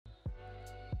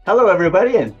Hello,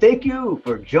 everybody, and thank you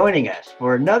for joining us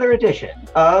for another edition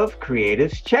of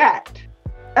Creatives Chat,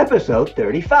 episode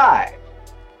 35,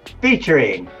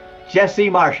 featuring Jesse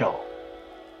Marshall.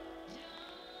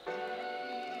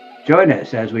 Join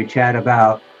us as we chat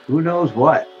about who knows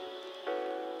what.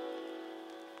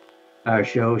 Our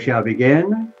show shall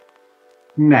begin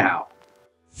now.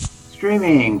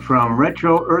 Streaming from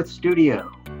Retro Earth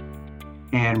Studio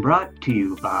and brought to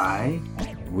you by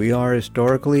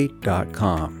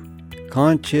wearehistorically.com,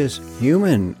 Conscious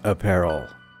Human Apparel,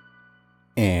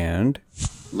 and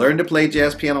Learn to play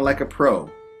jazz piano like a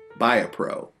pro, by a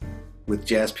pro, with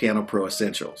Jazz Piano Pro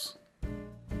Essentials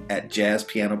at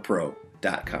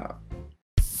jazzpianopro.com.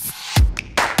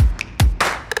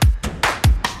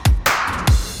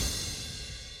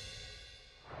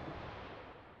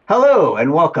 Hello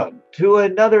and welcome to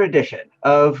another edition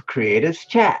of Creatives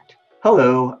Chat.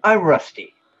 Hello, I'm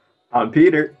Rusty. I'm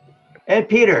Peter. And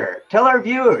Peter, tell our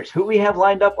viewers who we have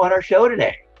lined up on our show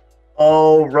today.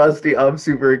 Oh, Rusty, I'm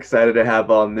super excited to have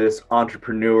on this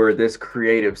entrepreneur, this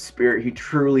creative spirit. He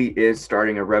truly is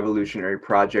starting a revolutionary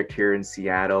project here in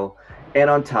Seattle. And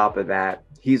on top of that,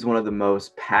 he's one of the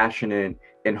most passionate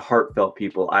and heartfelt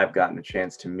people I've gotten a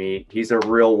chance to meet. He's a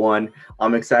real one.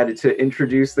 I'm excited to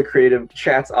introduce the Creative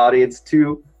Chats audience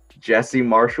to Jesse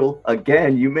Marshall.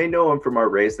 Again, you may know him from our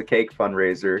Raise the Cake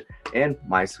fundraiser and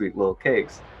My Sweet Little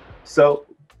Cakes. So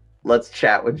let's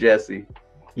chat with Jesse.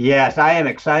 Yes, I am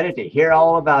excited to hear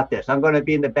all about this. I'm going to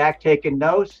be in the back taking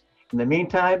notes. In the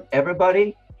meantime,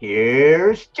 everybody,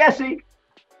 here's Jesse.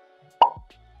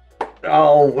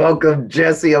 Oh, welcome,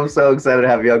 Jesse. I'm so excited to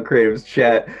have you on Creatives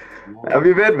Chat. How have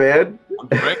you been, man? I'm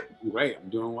great. I'm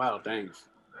doing well. Thanks.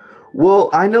 Well,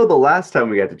 I know the last time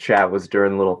we got to chat was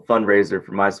during the little fundraiser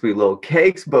for My Sweet Little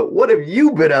Cakes, but what have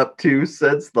you been up to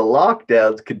since the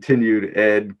lockdowns continued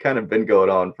and kind of been going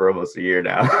on for almost a year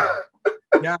now?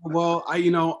 Yeah, well,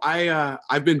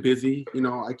 I've been busy.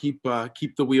 I keep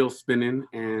the wheels spinning,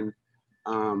 and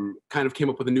kind of came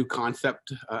up with a new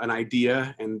concept, an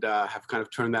idea, and have kind of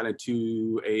turned that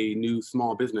into a new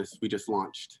small business we just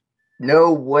launched.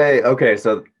 No way. Okay,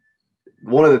 so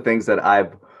one of the things that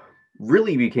I've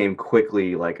really became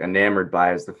quickly enamored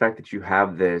by is the fact that you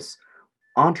have this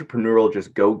entrepreneurial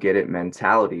just go get it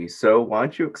mentality. So why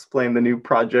don't you explain the new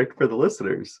project for the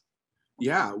listeners?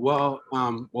 Yeah, well,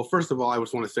 first of all, I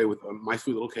just want to say with My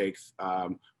Sweet Little Cakes,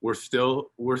 we're still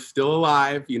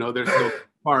alive. There's still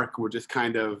park. We're just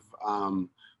kind of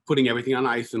putting everything on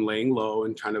ice and laying low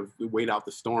and trying to wait out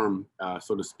the storm,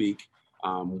 so to speak,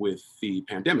 with the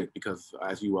pandemic. Because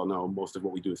as you well know, most of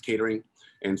what we do is catering,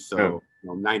 and so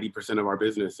 90% of our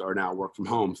business are now work from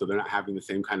home. So they're not having the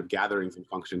same kind of gatherings and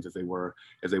functions as they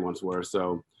once were.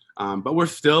 So. But we're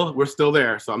still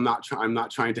there, so I'm not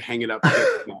trying to hang it up.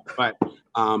 But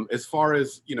as far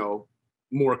as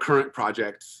more current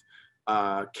projects,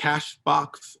 Cash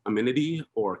Box Amenity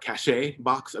or Cache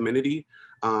Box Amenity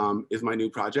is my new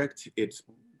project. It's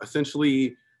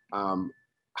essentially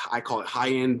I call it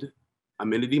high-end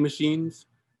amenity machines,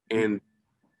 and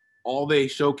all they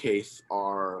showcase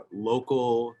are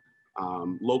local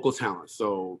talent.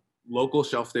 So local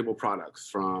shelf-stable products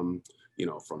from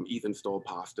Ethan Stoll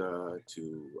pasta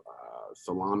to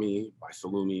salami by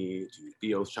Salumi to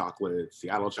Theo's chocolates,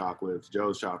 Seattle chocolates,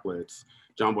 Joe's chocolates,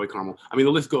 John Boy caramel. I mean,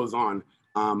 the list goes on.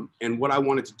 And what I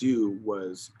wanted to do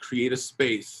was create a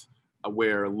space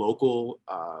where local,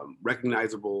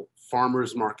 recognizable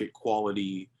farmers market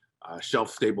quality,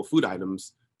 shelf-stable food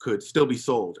items could still be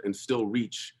sold and still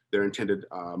reach their intended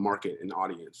market and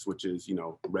audience, which is,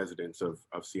 residents of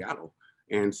Seattle.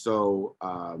 And so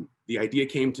the idea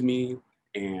came to me,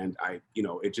 and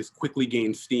it just quickly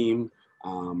gained steam.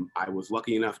 I was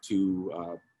lucky enough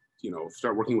to,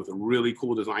 start working with a really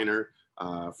cool designer,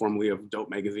 formerly of Dope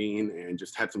Magazine, and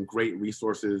just had some great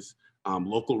resources,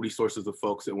 local resources of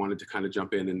folks that wanted to kind of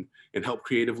jump in and help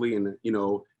creatively. And,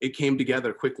 it came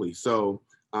together quickly. So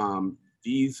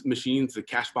these machines, the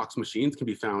Cash Box machines, can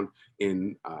be found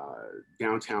in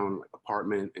downtown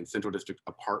apartment and Central District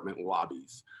apartment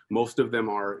lobbies. Most of them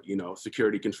are,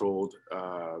 security controlled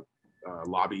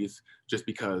lobbies, just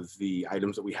because the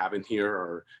items that we have in here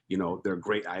are, they're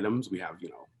great items. We have,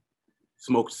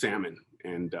 smoked salmon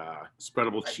and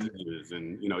spreadable cheeses,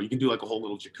 and you can do like a whole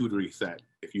little charcuterie set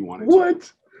if you wanted to.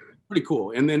 What? Pretty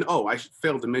cool. And then I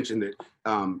failed to mention that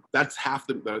that's half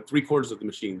the 3/4 of the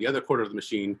machine. The other quarter of the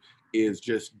machine is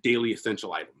just daily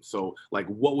essential items. So like,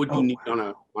 what would you need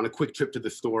on a quick trip to the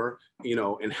store,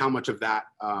 and how much of that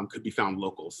could be found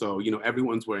local. So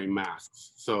everyone's wearing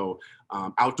masks. So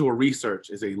outdoor research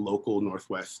is a local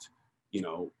Northwest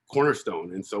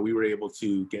cornerstone. And so we were able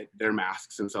to get their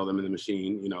masks and sell them in the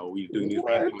machine. We doing these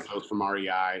shows from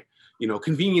REI,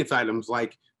 convenience items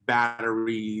like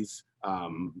batteries,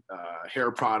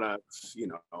 hair products,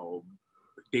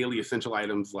 daily essential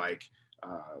items like,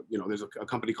 there's a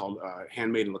company called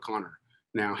Handmade in LaConner.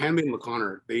 Now, Handmade in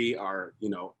LaConner, they are,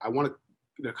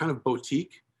 they're kind of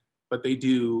boutique, but they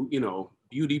do,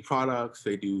 beauty products,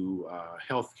 they do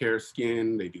healthcare,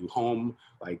 skin, they do home,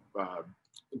 like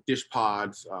dish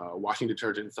pods, washing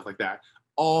detergent and stuff like that,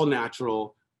 all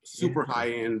natural, super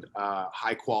high-end,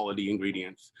 high-quality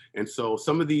ingredients. And so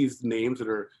some of these names that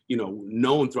are,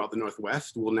 known throughout the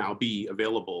Northwest will now be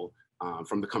available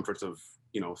from the comforts of,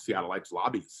 Seattleites'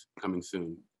 lobbies coming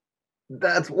soon.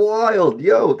 That's wild.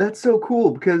 Yo, that's so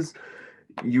cool, because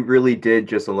you really did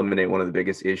just eliminate one of the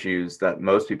biggest issues that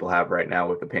most people have right now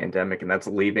with the pandemic, and that's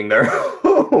leaving their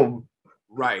home.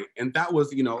 Right. And that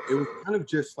was, it was kind of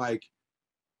just like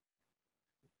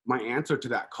my answer to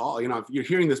that call. If you're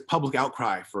hearing this public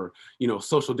outcry for,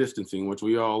 social distancing, which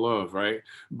we all love, right?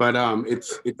 But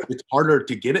it's harder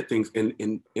to get at things,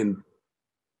 and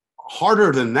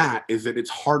harder than that is that it's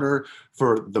harder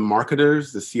for the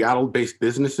marketers, the Seattle-based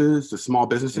businesses, the small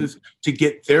businesses to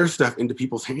get their stuff into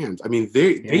people's hands. I mean,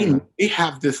 they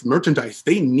have this merchandise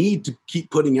they need to keep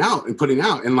putting out.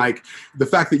 And like the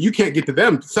fact that you can't get to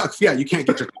them sucks. Yeah, you can't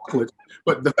get your chocolates,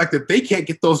 but the fact that they can't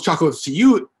get those chocolates to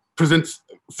you presents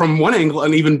from one angle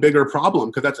an even bigger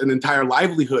problem, because that's an entire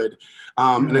livelihood,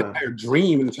 an entire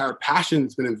dream, an entire passion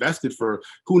that's been invested for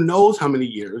who knows how many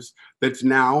years that's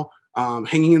now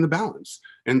hanging in the balance.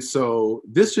 And so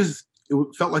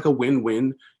it felt like a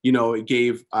win-win. It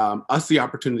gave us the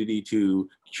opportunity to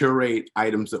curate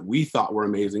items that we thought were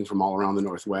amazing from all around the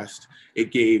Northwest.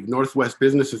 It gave Northwest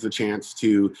businesses a chance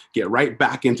to get right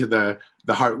back into the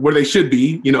heart where they should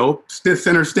be,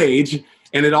 center stage.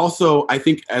 And it also, I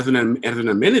think, as an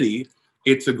amenity,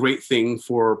 it's a great thing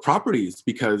for properties,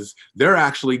 because they're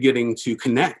actually getting to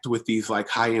connect with these like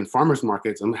high-end farmers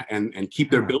markets and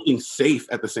keep their buildings safe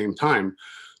at the same time.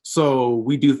 So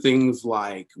we do things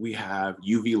like we have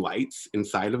UV lights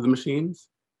inside of the machines.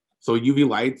 So UV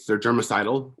lights, they're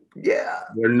germicidal. Yeah.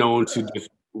 They're known to just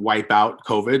wipe out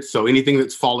COVID. So anything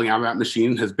that's falling out of that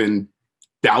machine has been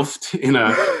doused in a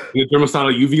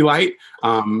germicidal UV light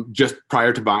just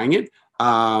prior to buying it.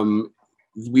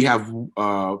 We have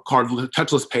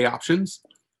touchless pay options.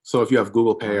 So if you have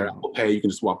Google Pay or Apple Pay, you can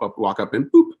just walk up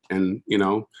and boop, and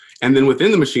and then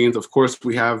within the machines, of course,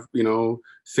 we have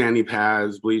sani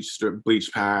pads,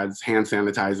 bleach pads, hand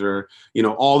sanitizer,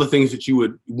 all the things that you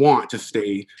would want to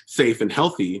stay safe and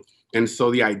healthy. And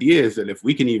so the idea is that if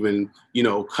we can even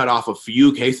cut off a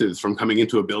few cases from coming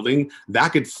into a building, that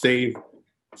could save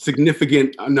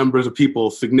significant numbers of people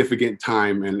significant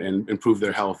time and improve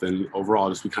their health, and overall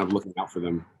just be kind of looking out for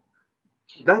them.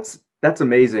 That's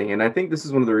amazing. And I think this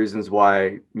is one of the reasons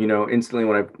why, instantly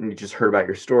when I just heard about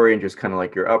your story and just kind of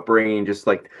like your upbringing, just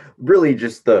like really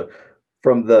just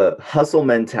from the hustle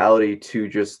mentality to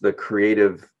just the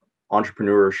creative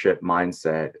entrepreneurship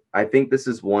mindset, I think this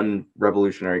is one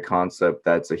revolutionary concept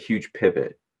that's a huge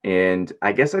pivot. And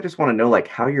I guess I just want to know like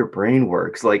how your brain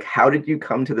works. Like, how did you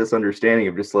come to this understanding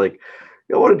of just like,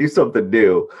 I want to do something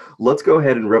new. Let's go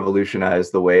ahead and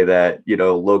revolutionize the way that,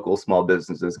 local small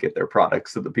businesses get their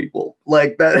products to the people.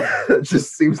 Like that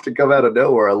just seems to come out of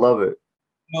nowhere. I love it.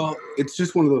 Well, it's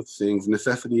just one of those things.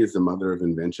 Necessity is the mother of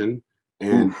invention.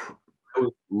 And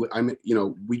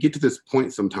we get to this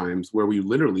point sometimes where we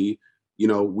literally,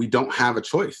 we don't have a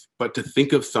choice but to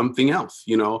think of something else.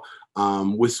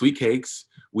 With Sweet Cakes,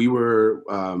 we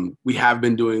have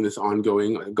been doing this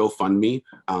ongoing GoFundMe.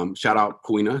 Shout out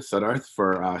Pawina Sudarth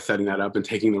for setting that up and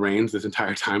taking the reins this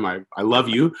entire time. I love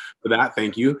you for that.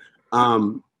 Thank you.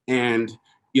 And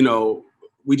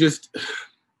we just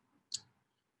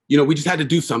had to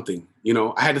do something.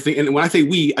 I had to think, and when I say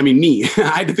we, I mean me.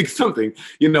 I had to think of something.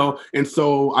 And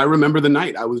so I remember the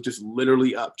night I was just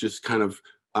literally up, just kind of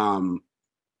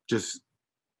just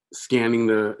scanning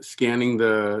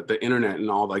the internet and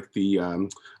all, like I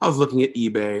was looking at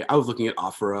eBay, I was looking at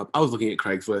OfferUp, I was looking at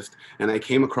Craigslist, and I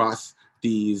came across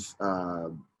these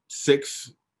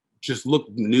 6 just look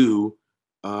new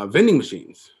vending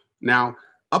machines. Now,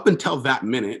 up until that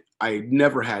minute, I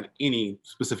never had any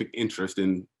specific interest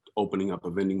in opening up a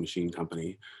vending machine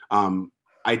company.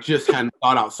 I just hadn't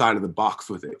thought outside of the box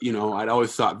with it. I'd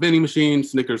always thought vending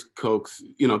machines, Snickers, Cokes,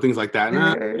 things like that.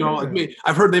 And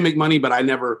I've heard they make money, but I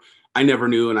never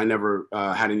knew, and I never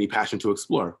had any passion to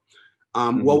explore.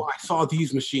 Well, I saw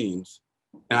these machines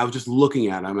and I was just looking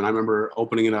at them, and I remember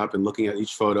opening it up and looking at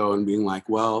each photo and being like,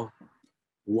 well,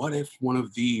 what if one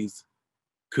of these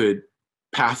could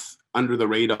pass under the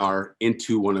radar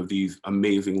into one of these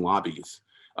amazing lobbies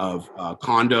of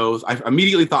condos. I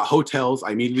immediately thought hotels.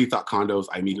 I immediately thought condos.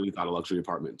 I immediately thought of luxury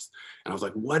apartments. And I was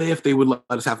like, what if they would let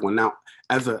us have one? Now,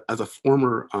 as a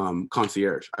former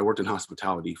concierge, I worked in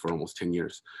hospitality for almost 10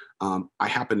 years. I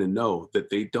happen to know that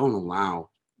they don't allow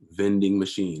vending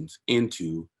machines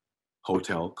into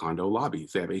hotel condo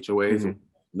lobbies. They have HOAs. Mm-hmm.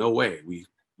 No way. We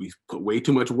put way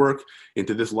too much work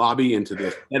into this lobby, into the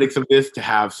aesthetics of this, to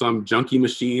have some junky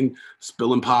machine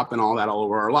spill and pop and all that all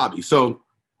over our lobby. So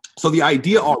the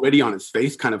idea already on its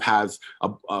face kind of has I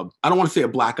don't want to say a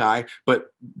black eye,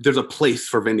 but there's a place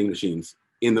for vending machines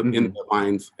in the in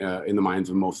the minds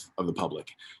of most of the public.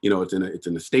 You know, it's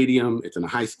in a stadium, it's in a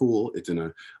high school, it's in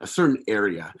a certain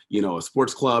area, you know, a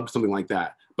sports club, something like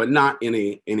that, but not in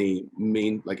a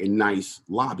main, like a nice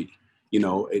lobby. You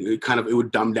know, it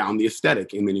would dumb down the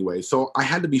aesthetic in many ways. So I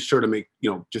had to be sure to make, you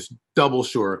know, just double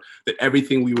sure that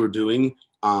everything we were doing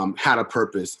had a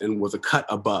purpose and was a cut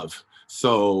above.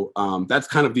 So that's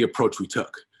kind of the approach we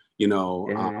took. You know,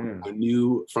 I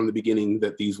knew from the beginning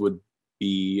that these would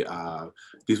be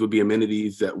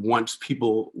amenities that once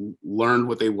people learned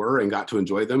what they were and got to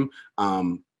enjoy them,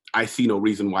 I see no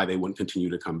reason why they wouldn't continue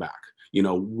to come back. You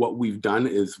know, what we've done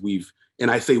is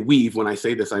and I say we've, when I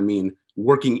say this, I mean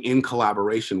working in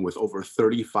collaboration with over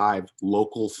 35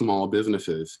 local small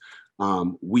businesses,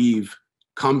 we've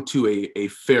come to a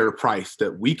fair price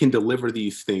that we can deliver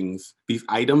these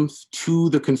items to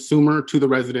the consumer, to the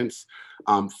residents,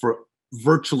 for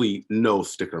virtually no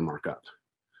sticker markup.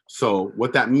 So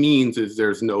what that means is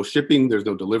there's no shipping, there's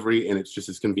no delivery, and it's just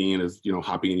as convenient as, you know,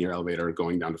 hopping in your elevator,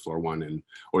 going down to floor 1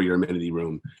 or your amenity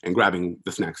room and grabbing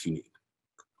the snacks you need.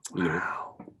 You know?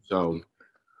 Wow. So.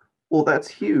 Well, that's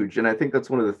huge. And I think that's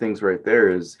one of the things right there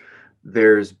is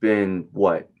there's been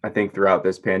I think throughout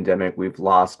this pandemic, we've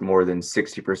lost more than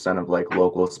 60% of like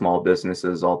local small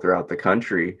businesses all throughout the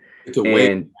country. It's a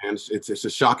wave, man. It's a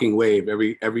shocking wave.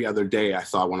 Every other day I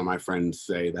saw one of my friends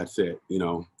say, that's it, you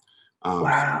know.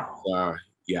 Wow.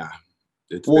 Yeah.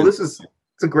 It's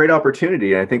a great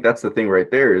opportunity. And I think that's the thing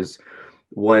right there is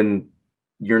when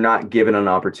you're not given an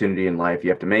opportunity in life, you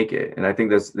have to make it. And I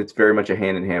think it's very much a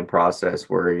hand-in-hand process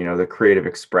where, you know, the creative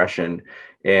expression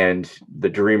and the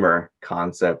dreamer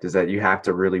concept is that you have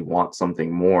to really want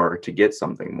something more to get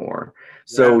something more.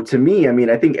 So to me, I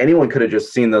mean, I think anyone could have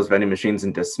just seen those vending machines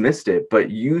and dismissed it, but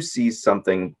you see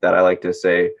something that I like to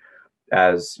say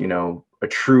as, you know, a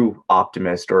true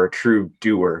optimist or a true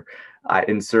doer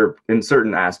in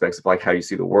certain aspects of like how you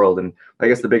see the world. And I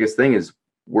guess the biggest thing is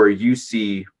where you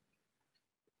see,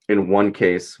 in one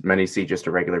case, many see just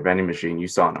a regular vending machine, you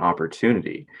saw an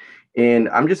opportunity. And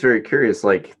I'm just very curious,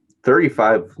 like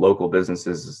 35 local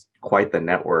businesses is quite the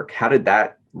network. How did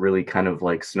that really kind of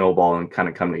like snowball and kind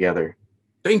of come together?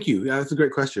 Thank you. Yeah, that's a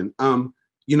great question.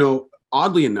 You know,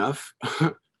 oddly enough,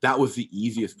 that was the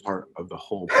easiest part of the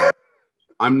whole project.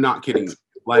 I'm not kidding.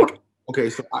 Like, okay,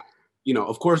 so you know,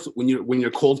 of course, when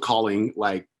you're cold calling,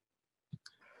 like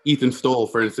Ethan Stoll,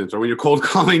 for instance, or when you're cold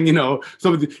calling, you know,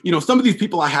 some of these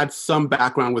people I had some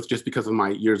background with just because of my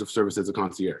years of service as a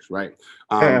concierge, right?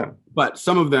 But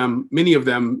many of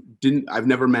them I've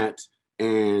never met,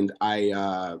 and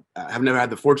I have never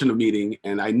had the fortune of meeting,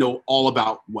 and I know all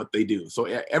about what they do. So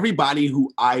everybody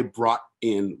who I brought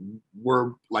in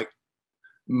were like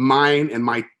mine and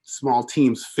my small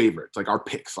team's favorites, like our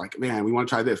picks. Like, man, we want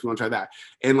to try this, we want to try that,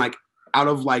 and like out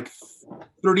of like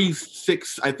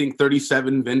 36, I think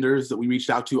 37 vendors that we reached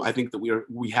out to, I think that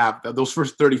we have those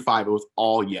first 35. It was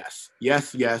all yes.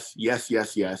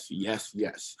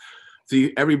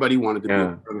 See, everybody wanted to be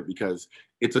a part of it because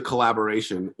it's a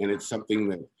collaboration and it's something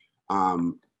that,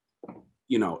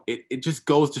 you know, it just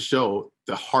goes to show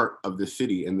the heart of the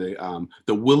city and the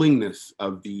willingness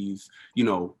of these, you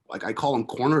know, like I call them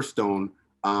cornerstone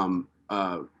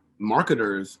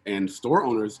marketers and store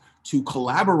owners to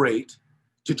collaborate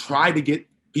to try to get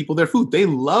people their food. They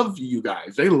love you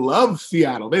guys. They love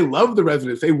Seattle. They love the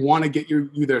residents. They want to get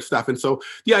you their stuff. And so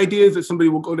the idea is that somebody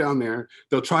will go down there,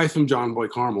 they'll try some John Boy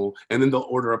caramel, and then they'll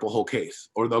order up a whole case.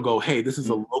 Or they'll go, hey, this is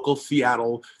a local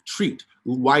Seattle treat.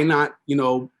 Why not, you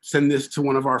know, send this to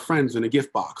one of our friends in a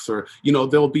gift box? Or, you know,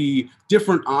 there'll be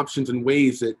different options and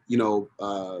ways that, you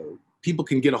know, people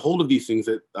can get a hold of these things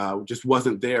that just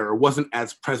wasn't there or wasn't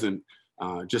as present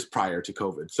just prior to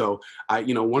COVID. So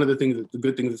you know, one of the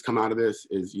good things that's come out of this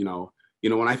is, you know,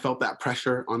 when I felt that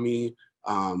pressure on me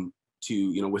to,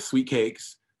 you know, with Sweet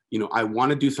Cakes, you know, I want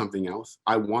to do something else.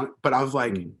 But I was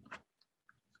like,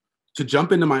 to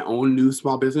jump into my own new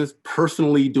small business,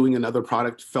 personally doing another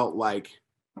product felt like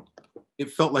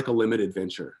a limited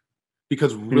venture,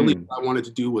 because really what I wanted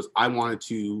to do was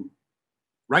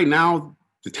right now,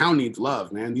 the town needs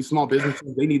love, man. These small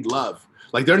businesses, they need love.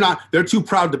 Like they're too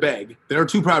proud to beg. They're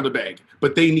too proud to beg,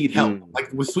 but they need help.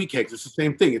 Like with Sweet Cakes, it's the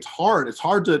same thing. It's hard. It's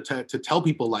hard to tell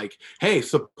people like, hey,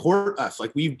 support us.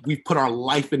 Like we've put our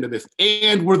life into this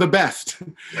and we're the best.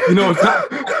 You know, it's not,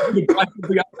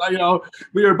 you know,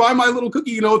 we are buy my little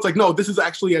cookie, you know, it's like, no, this is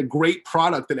actually a great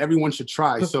product that everyone should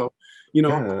try. So, you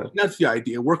know, that's the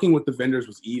idea. Working with the vendors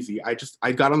was easy.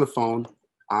 I got on the phone.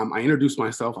 I introduced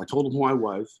myself. I told them who I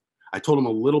was. I told them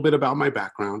a little bit about my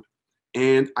background.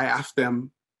 And I asked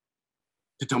them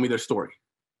to tell me their story.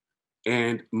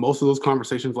 And most of those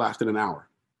conversations lasted an hour,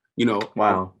 you know,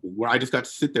 wow, where I just got to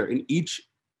sit there and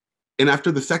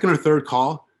after the second or third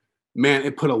call, man,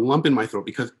 it put a lump in my throat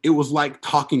because it was like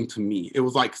talking to me. It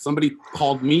was like somebody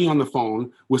called me on the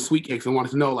phone with Sweet Cakes and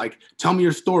wanted to know, like, tell me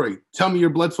your story. Tell me your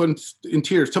blood, sweat, and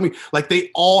tears. Tell me, like,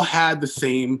 they all had the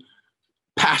same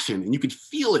passion, and you could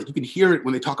feel it. You can hear it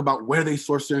when they talk about where they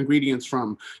source their ingredients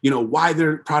from, you know, why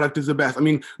their product is the best. I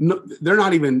mean, no, they're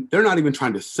not even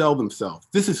trying to sell themselves.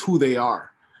 This is who they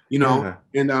are, you know?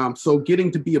 Yeah. And so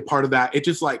getting to be a part of that, it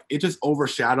just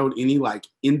overshadowed any like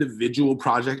individual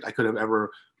project I could have ever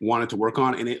wanted to work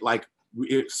on. And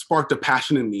it sparked a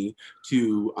passion in me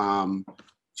to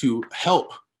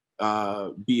help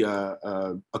be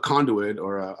a conduit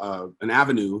or an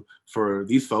avenue for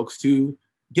these folks to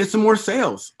get some more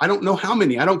sales. I don't know how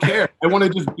many. I don't care. I want to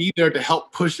just be there to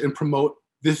help push and promote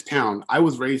this town. I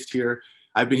was raised here.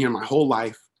 I've been here my whole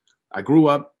life. I grew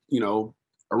up, you know,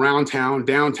 around town,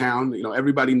 downtown, you know,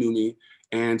 everybody knew me.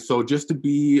 And so just to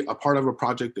be a part of a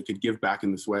project that could give back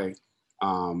in this way,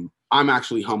 I'm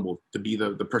actually humbled to be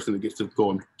the person that gets to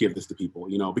go and give this to people,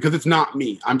 you know, because it's not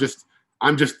me. I'm just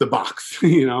the box,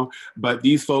 you know, but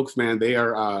these folks, man,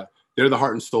 they're the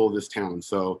heart and soul of this town.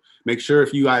 So make sure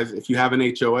if you have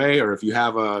an HOA or if you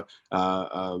have a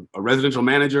residential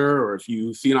manager or if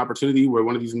you see an opportunity where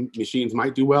one of these machines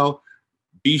might do well,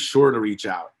 be sure to reach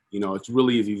out. You know, it's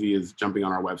really as easy as jumping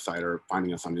on our website or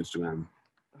finding us on Instagram.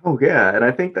 Oh, yeah. And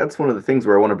I think that's one of the things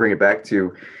where I want to bring it back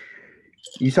to.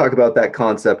 You talk about that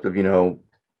concept of, you know,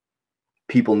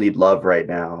 people need love right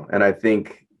now. And I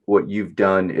think what you've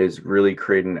done is really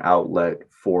create an outlet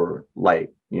for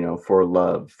light, you know, for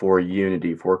love, for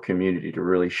unity, for community to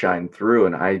really shine through.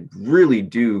 And I really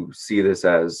do see this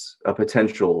as a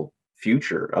potential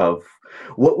future of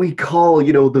what we call,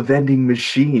 you know, the vending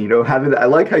machine, you know, I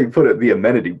like how you put it, the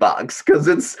amenity box, because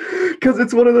it's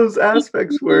one of those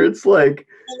aspects where it's like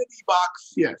amenity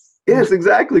box. Yes,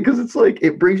 exactly. Because it's like,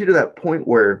 it brings you to that point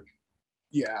where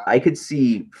yeah, I could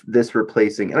see this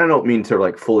replacing, and I don't mean to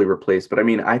like fully replace, but I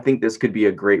mean, I think this could be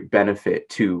a great benefit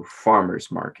to farmers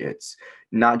markets,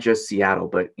 not just Seattle,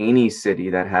 but any city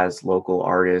that has local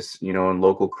artists, you know, and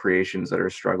local creations that are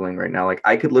struggling right now. Like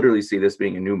I could literally see this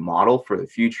being a new model for the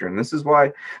future. And this is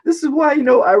why, you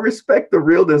know, I respect the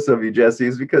realness of you, Jesse,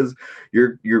 is because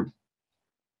you're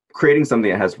creating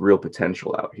something that has real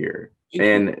potential out here.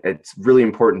 And it's really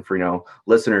important for, you know,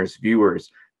 listeners,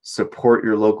 viewers, support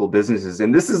your local businesses.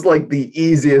 And this is like the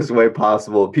easiest way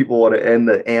possible. If people want to end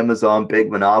the Amazon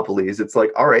big monopolies, it's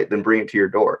like, all right, then bring it to your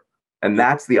door. And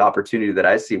that's the opportunity that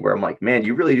I see where I'm like, man,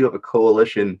 you really do have a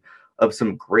coalition of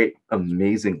some great,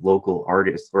 amazing local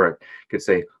artists, or I could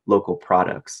say local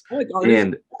products. I like artists.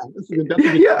 And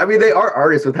yeah, I mean, they are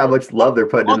artists with how much love they're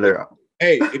putting in there.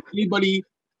 Hey, if anybody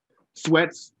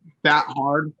sweats that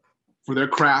hard for their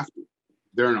craft,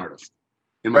 they're an artist.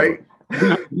 Right?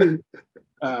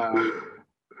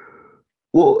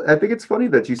 Well, I think it's funny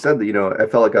that you said that, you know, I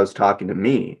felt like I was talking to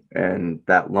me and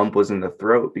that lump was in the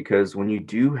throat, because when you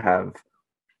do have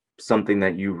something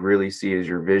that you really see as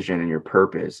your vision and your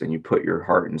purpose and you put your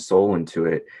heart and soul into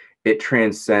it, it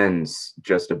transcends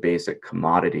just a basic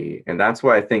commodity. And that's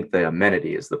why I think the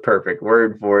amenity is the perfect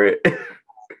word for it.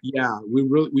 Yeah, we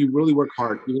really work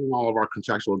hard, even in all of our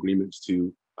contractual agreements,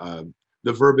 to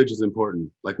the verbiage is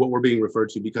important, like what we're being referred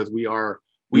to, because we are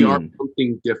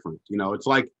something different. You know, it's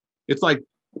like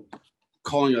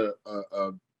calling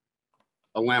a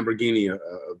Lamborghini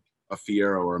a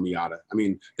Fiero or a Miata. I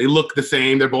mean, they look the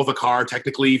same. They're both a car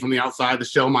technically from the outside. The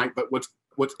shell might, but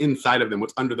what's inside of them,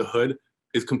 what's under the hood,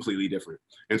 is completely different.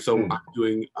 And so I'm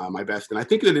doing my best. And I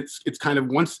think that it's kind of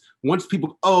once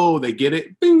people, they get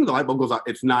it, bing, the light bulb goes out.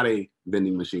 It's not a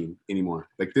vending machine anymore.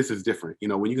 Like, this is different. You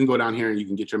know, when you can go down here and you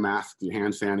can get your mask, your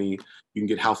hand sanitizer, you can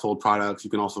get household products.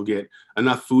 You can also get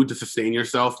enough food to sustain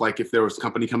yourself. Like if there was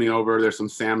company coming over, there's some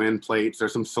salmon plates,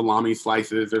 there's some salami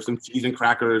slices, there's some cheese and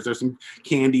crackers, there's some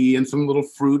candy and some little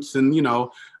fruits and, you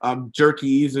know,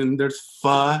 jerkies, and there's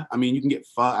pho. I mean, you can get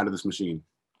pho out of this machine.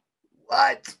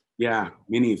 What? Yeah,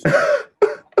 minis.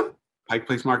 Pike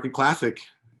Place Market Classic.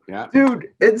 Yeah. Dude,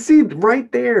 and see,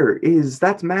 right there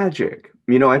that's magic.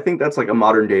 You know, I think that's like a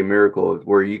modern day miracle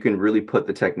where you can really put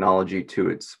the technology to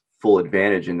its full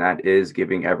advantage, and that is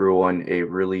giving everyone a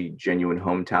really genuine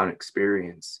hometown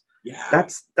experience. Yeah.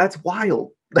 That's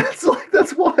wild. That's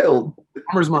wild.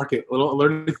 Farmers market, a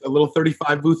little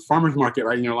 35 booth farmers market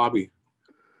right in your lobby.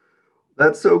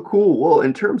 That's so cool. Well,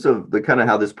 in terms of the kind of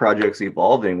how this project's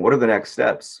evolving, what are the next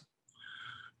steps?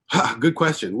 Good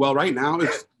question. Well, right now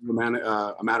it's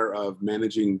a matter of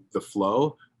managing the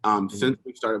flow. Since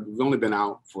we started, we've only been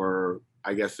out for,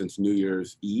 I guess, since New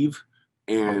Year's Eve,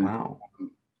 and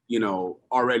you know,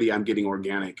 already I'm getting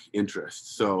organic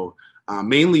interest. So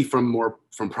mainly from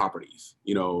properties,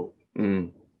 you know,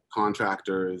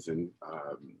 contractors and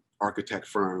architect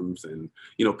firms, and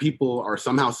you know, people are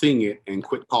somehow seeing it and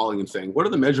quit calling and saying, "What are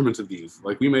the measurements of these?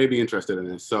 Like, we may be interested in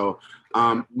this." So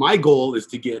my goal is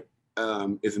to get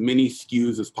as many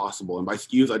SKUs as possible. And by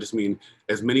SKUs, I just mean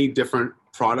as many different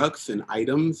products and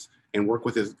items, and work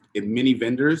with as many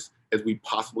vendors as we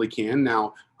possibly can.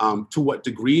 Now, to what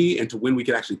degree and to when we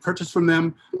could actually purchase from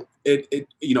them,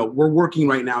 you know, we're working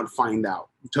right now to find out,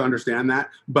 to understand that.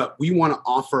 But we want to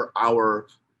offer our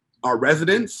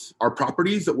residents, our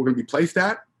properties that we're going to be placed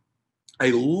at,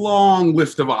 a long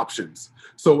list of options.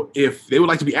 So if they would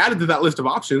like to be added to that list of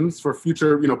options for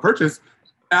future, you know, purchase,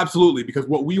 absolutely, because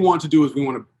what we want to do is we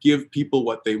want to give people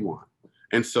what they want.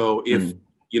 And so if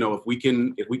you know, if we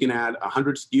can add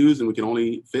 100 SKUs and we can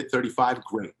only fit 35,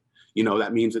 great. You know,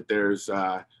 that means that there's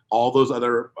all those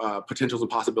other potentials and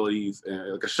possibilities,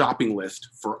 like a shopping list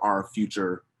for our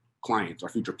future clients, our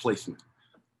future placement.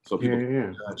 So people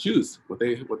can choose what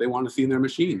they want to see in their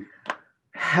machine.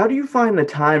 How do you find the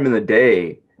time in the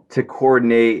day to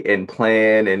coordinate and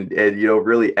plan and you know,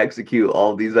 really execute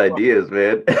all these ideas,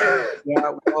 man?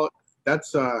 Yeah, well,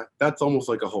 that's almost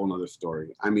like a whole nother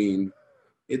story. I mean,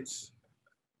 it's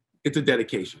a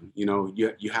dedication. You know,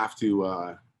 you have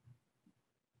to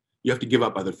give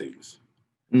up other things.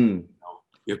 You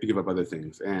have to give up other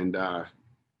things, and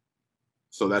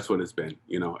so that's what it's been.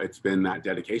 You know, it's been that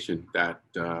dedication, that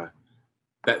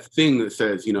thing that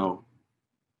says, you know,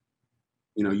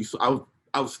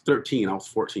 I was 13, I was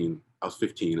 14, I was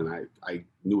 15, and I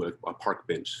knew what a park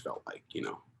bench felt like. You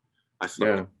know, I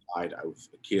slept outside. I was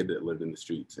a kid that lived in the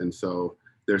streets, and so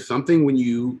there's something when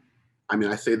you. I mean,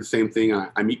 I say the same thing.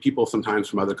 I meet people sometimes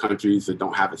from other countries that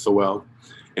don't have it so well,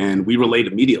 and we relate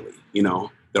immediately. You know,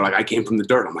 they're like, "I came from the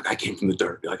dirt." I'm like, "I came from the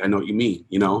dirt." They're like, "I know what you mean."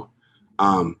 You know,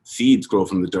 seeds grow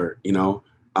from the dirt. You know,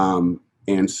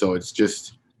 and so it's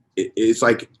just, it's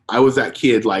like I was that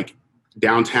kid, like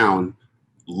downtown,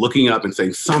 looking up and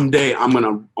saying, "Someday I'm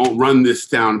gonna run this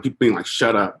down." And people being like,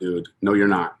 "Shut up, dude. No, you're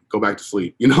not. Go back to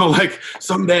sleep." You know, like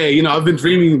someday. You know, I've been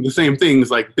dreaming the same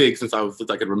things like big since I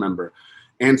could remember.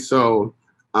 And so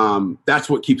that's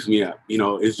what keeps me up, you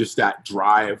know, is just that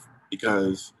drive,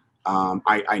 because I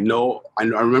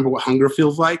remember what hunger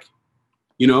feels like,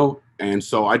 you know, and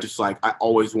so I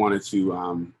always wanted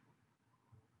to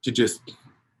just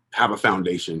have a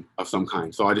foundation of some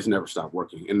kind. So I just never stopped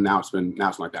working, and now it's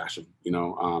my passion, you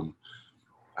know.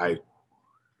 I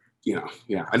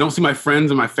don't see my friends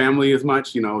and my family as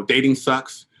much, you know. Dating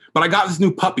sucks, but I got this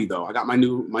new puppy though. I got my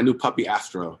new puppy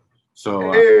Astro.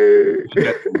 So I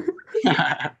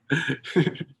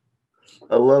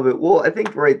love it. Well, I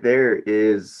think right there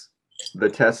is the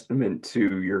testament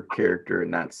to your character in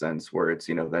that sense, where it's,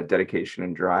 you know, that dedication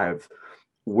and drive,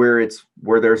 where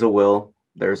there's a will,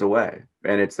 there's a way.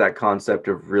 And it's that concept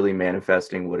of really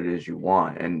manifesting what it is you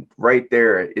want. And right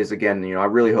there is, again, you know, I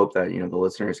really hope that, you know, the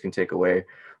listeners can take away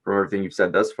from everything you've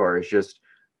said thus far is just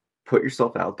put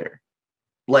yourself out there.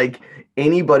 Like,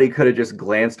 anybody could have just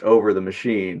glanced over the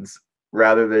machines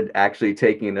rather than actually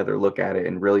taking another look at it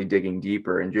and really digging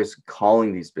deeper and just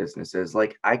calling these businesses.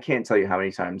 Like, I can't tell you how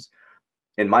many times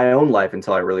in my own life,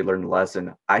 until I really learned the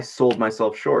lesson, I sold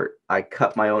myself short. I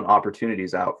cut my own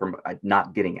opportunities out from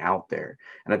not getting out there.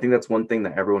 And I think that's one thing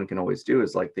that everyone can always do,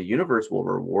 is like, the universe will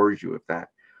reward you with that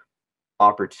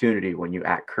opportunity when you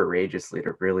act courageously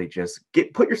to really just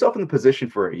put yourself in the position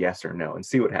for a yes or no and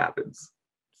see what happens.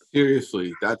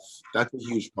 Seriously, that's a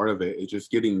huge part of it. It's just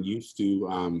getting used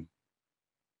to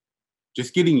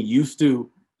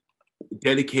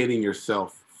dedicating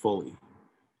yourself fully.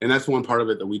 And that's one part of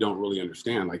it that we don't really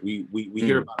understand. Like we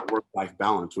hear about a work-life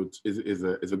balance, which is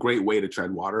a great way to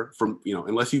tread water. From, you know,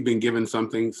 unless you've been given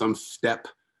some step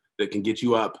that can get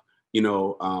you up, you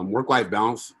know, work-life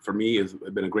balance for me has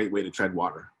been a great way to tread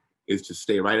water, is to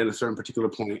stay right at a certain particular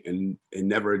point and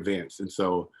never advance. And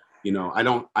so, you know,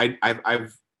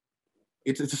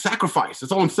 it's a sacrifice.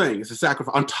 That's all I'm saying. It's a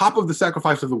sacrifice. On top of the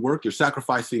sacrifice of the work, you're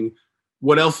sacrificing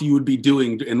what else you would be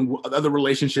doing and other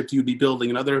relationships you'd be building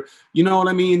and other, you know what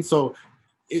I mean? So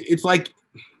it's like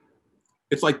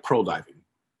pearl diving.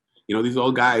 You know, these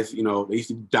old guys, you know, they used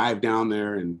to dive down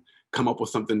there and come up with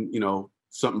something, you know,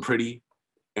 something pretty.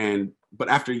 But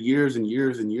after years and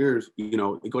years and years, you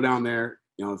know, they go down there,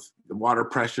 you know, it's the water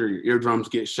pressure, your eardrums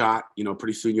get shot, you know,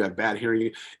 pretty soon you have bad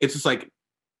hearing. It's just like,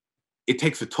 it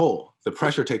takes a toll. The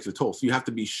pressure takes a toll. So you have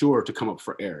to be sure to come up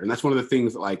for air. And that's one of the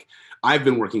things that, like, I've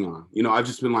been working on. You know, I've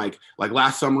just been like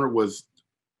last summer was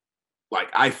like,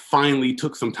 I finally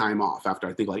took some time off after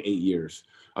I think like 8 years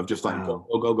of just like, Wow.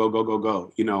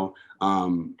 go, you know,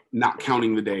 not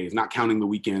counting the days, not counting the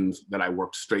weekends that I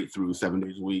worked straight through 7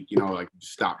 days a week, you know, like, it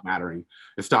stopped mattering.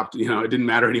 It stopped, you know, it didn't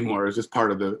matter anymore. It was just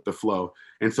part of the flow.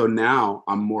 And so now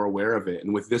I'm more aware of it.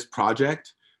 And with this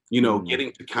project, you know,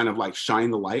 getting to kind of like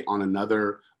shine the light on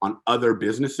other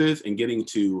businesses and getting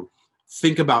to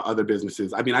think about other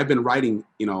businesses. I mean, I've been writing,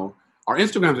 you know, our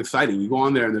Instagram is exciting. You go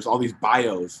on there and there's all these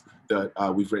bios that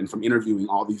we've written from interviewing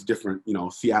all these different, you know,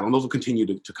 Seattle, and those will continue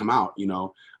to come out, you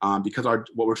know, because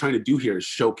what we're trying to do here is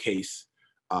showcase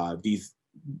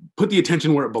put the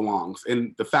attention where it belongs.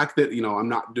 And the fact that, you know, I'm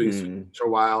not doing for a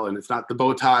while, and it's not the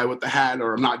bow tie with the hat,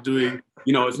 or I'm not doing,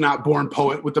 you know, it's not Born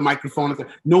Poet with the microphone.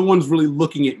 No one's really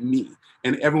looking at me,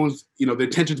 and everyone's, you know, the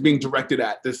attention's being directed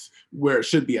at this, where it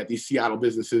should be, at these Seattle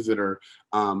businesses that are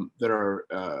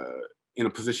in a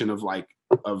position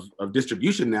of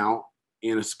distribution now,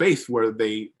 in a space where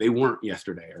they weren't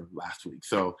yesterday or last week.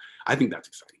 So I think that's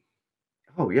exciting.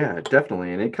 Oh yeah,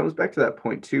 definitely. And it comes back to that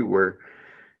point too, where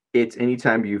it's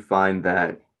anytime you find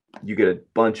that you get a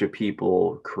bunch of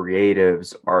people,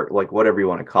 creatives, art, like whatever you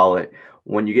want to call it,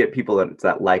 when you get people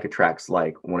that like attracts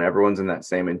like, when everyone's in that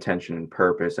same intention and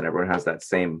purpose, and everyone has that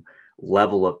same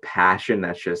level of passion,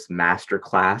 that's just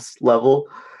masterclass level.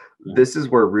 This is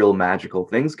where real magical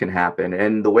things can happen.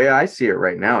 And the way I see it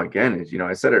right now, again, is, you know,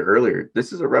 I said it earlier,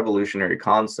 this is a revolutionary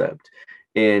concept.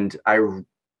 And I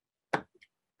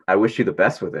wish you the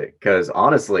best with it, because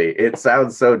honestly, it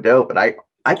sounds so dope. And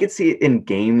I could see it in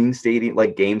gaming stadium,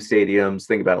 like game stadiums.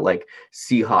 Think about it, like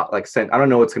Seahawks, like I don't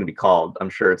know what's going to be called.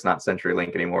 I'm sure it's not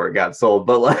CenturyLink anymore. It got sold,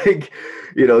 but like,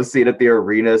 you know, see it at the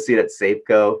arena, see it at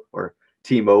Safeco or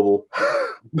T-Mobile.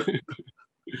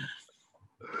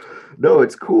 No,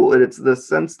 it's cool. And it's the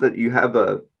sense that you have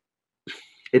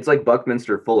it's like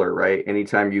Buckminster Fuller, right?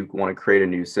 Anytime you want to create a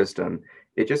new system,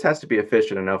 it just has to be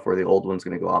efficient enough where the old one's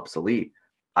going to go obsolete.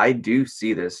 I do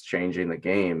see this changing the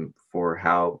game for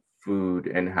how food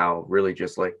and how really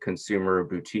just like consumer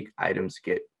boutique items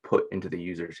get put into the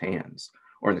user's hands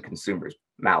or in the consumer's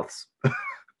mouths.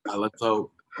 Let's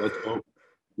hope.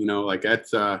 You know, like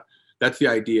that's the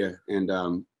idea. And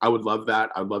I would love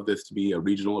that. I'd love this to be a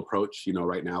regional approach. You know,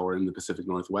 right now we're in the Pacific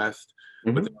Northwest,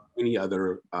 but there are many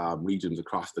other regions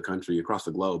across the country, across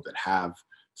the globe, that have,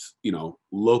 you know,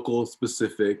 local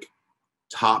specific,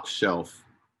 top shelf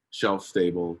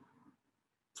stable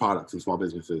products and small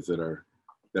businesses that are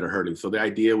hurting. So the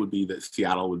idea would be that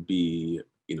Seattle would be,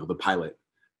 you know, the pilot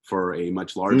for a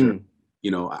much larger,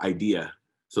 you know, idea,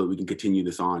 so that we can continue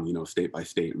this on, you know, state by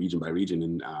state, region by region,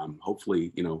 and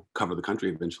hopefully, you know, cover the country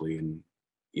eventually, and,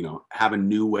 you know, have a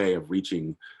new way of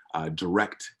reaching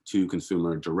direct to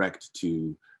consumer, direct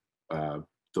to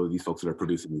so these folks that are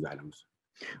producing these items.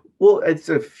 Well, it's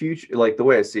a future, like the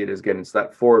way I see it is, again, it's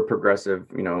that forward progressive,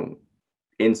 you know,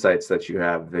 insights that you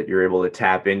have that you're able to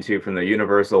tap into from the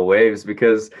universal waves.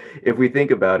 Because if we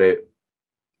think about it,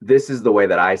 this is the way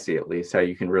that I see, at least, how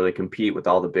you can really compete with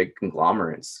all the big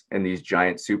conglomerates and these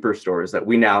giant superstores that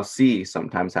we now see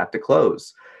sometimes have to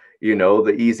close. You know,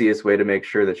 the easiest way to make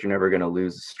sure that you're never going to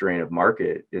lose a strain of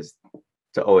market is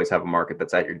to always have a market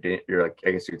that's at your like,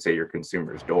 I guess you could say, your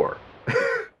consumer's door.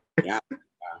 Yeah.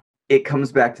 It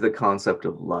comes back to the concept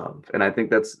of love. And I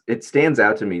think it stands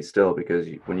out to me still, because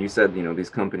when you said, you know, these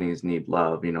companies need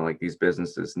love, you know, like these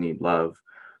businesses need love.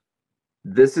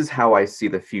 This is how I see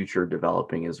the future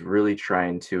developing, is really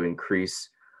trying to increase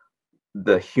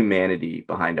the humanity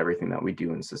behind everything that we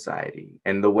do in society,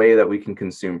 and the way that we can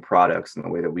consume products, and the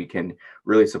way that we can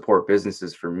really support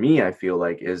businesses. For me, I feel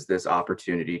like is this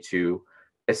opportunity to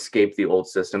escape the old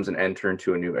systems and enter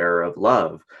into a new era of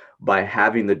love by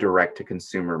having the direct to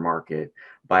consumer market,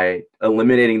 by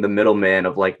eliminating the middleman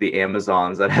of like the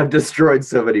Amazons that have destroyed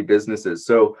so many businesses.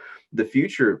 So the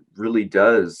future really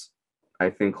does, I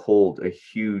think, hold a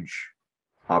huge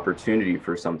opportunity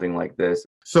for something like this.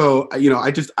 So, you know,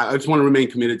 I just want to remain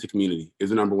committed to community is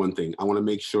the number one thing. I want to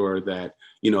make sure that,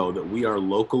 you know, that we are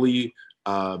locally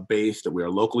based, that we are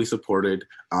locally supported.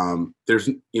 There's,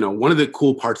 you know, one of the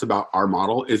cool parts about our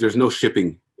model is there's no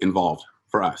shipping involved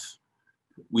for us.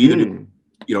 We either do,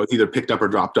 it's either picked up or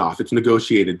dropped off. It's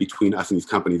negotiated between us and these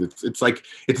companies. It's like,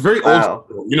 it's very Wow.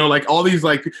 old school. Like all these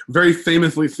like very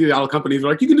famously Seattle companies are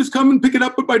like, you can just come and pick it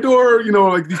up at my door.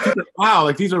 Like these people, wow,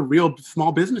 like these are real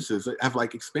small businesses that have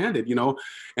like expanded,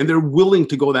 and they're willing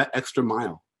to go that extra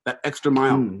mile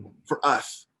for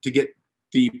us to get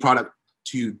the product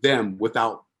to them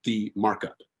without the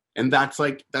markup. And that's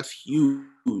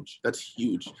huge. That's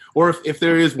huge. Or if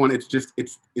there is one, it's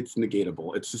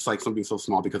negatable. It's just like something so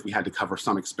small because we had to cover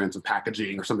some expense of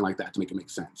packaging or something like that to make it make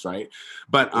sense, right?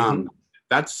 But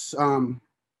that's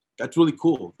really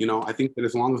cool. I think that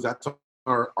as long as that's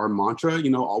our mantra,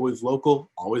 always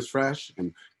local, always fresh,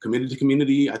 and committed to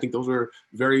community, I think those are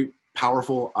very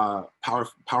powerful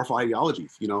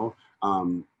ideologies.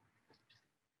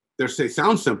 They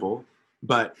sound simple,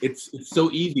 but it's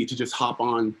so easy to just hop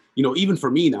on, even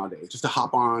for me nowadays, just to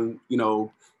hop on,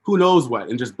 who knows what,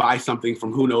 and just buy something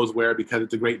from who knows where because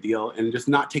it's a great deal, and just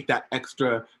not take that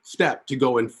extra step to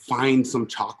go and find some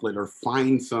chocolate or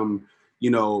find some,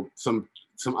 some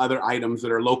other items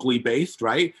that are locally based,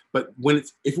 right? But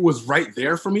if it was right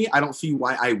there for me, I don't see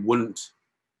why I wouldn't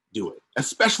do it,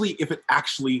 especially if it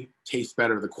actually tastes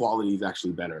better, the quality is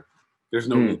actually better. There's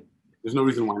no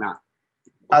reason why not.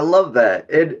 I love that.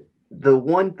 The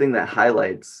one thing that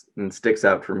highlights and sticks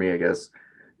out for me, I guess,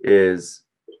 is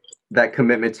that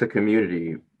commitment to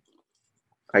community.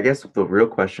 I guess the real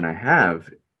question I have,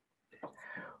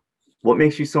 what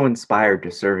makes you so inspired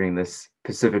to serving this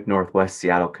Pacific Northwest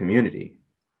Seattle community?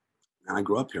 And I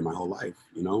grew up here my whole life,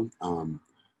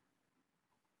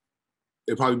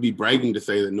 It'd probably be bragging to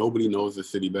say that nobody knows the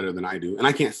city better than I do. And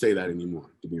I can't say that anymore,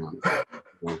 to be honest.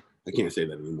 I can't say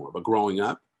that anymore. But growing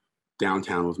up,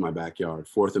 downtown was my backyard.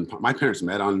 My parents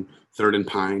met on 3rd and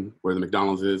Pine, where the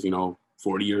McDonald's is.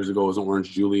 40 years ago was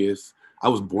Orange Julius. I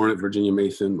was born at Virginia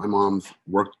Mason. My mom's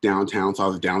worked downtown, so I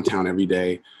was downtown every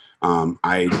day.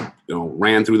 I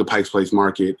ran through the Pike's Place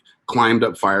Market, climbed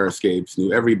up fire escapes,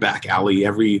 knew every back alley,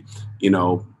 every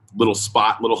little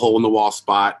hole in the wall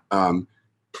spot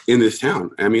in this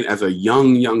town. I mean, as a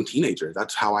young teenager,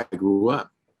 that's how I grew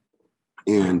up.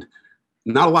 And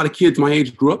not a lot of kids my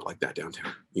age grew up like that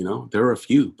downtown. There were a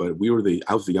few, but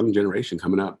I was the young generation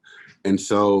coming up. And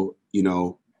so,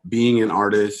 being an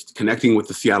artist, connecting with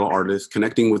the Seattle artists,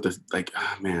 connecting with I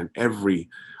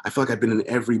feel like I've been in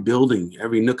every building,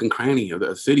 every nook and cranny of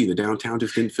the city. The downtown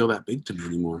just didn't feel that big to me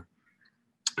anymore.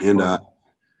 And I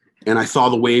saw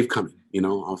the wave coming, I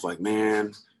was like,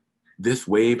 man, this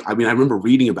wave, I remember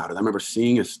reading about it. I remember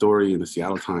seeing a story in the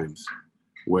Seattle Times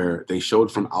where they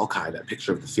showed from Alki that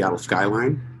picture of the Seattle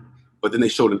skyline, but then they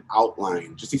showed an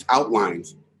outline, just these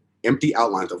outlines, empty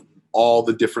outlines of all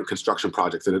the different construction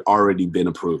projects that had already been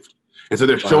approved. And so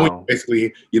they're showing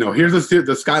basically, here's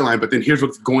the skyline, but then here's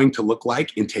what's going to look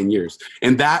like in 10 years.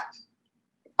 And that,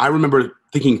 I remember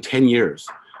thinking 10 years,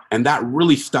 and that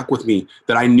really stuck with me,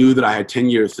 that I knew that I had 10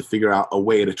 years to figure out a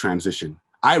way to transition.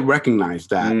 I recognized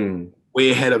that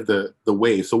way ahead of the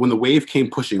wave. So when the wave came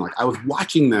pushing, like I was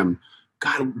watching them,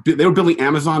 God, they were building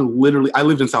Amazon literally. I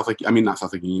lived in not South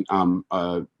Lake Union,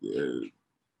 the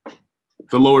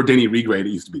lower Denny Regrade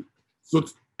it used to be. So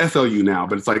it's SLU now,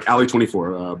 but it's like Alley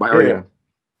 24 by Aria. Yeah.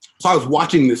 So I was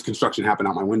watching this construction happen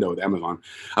out my window with Amazon.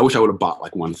 I wish I would have bought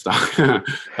like one stock.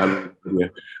 But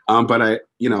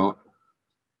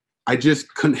I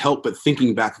just couldn't help but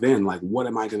thinking back then, like, what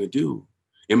am I going to do?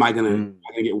 Am I going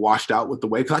to get washed out with the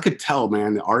wave? Because I could tell,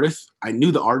 man, I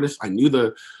knew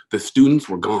the students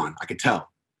were gone. I could tell,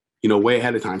 way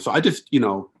ahead of time. So I just,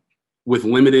 with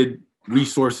limited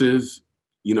resources,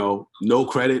 no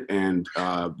credit and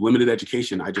limited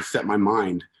education, I just set my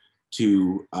mind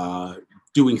to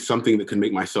doing something that could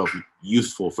make myself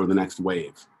useful for the next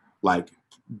wave, like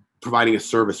providing a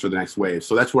service for the next wave.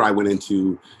 So that's where I went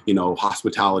into,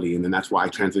 hospitality. And then that's why I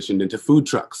transitioned into food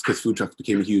trucks, because food trucks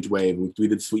became a huge wave. We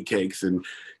did sweet cakes and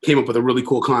came up with a really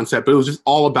cool concept, but it was just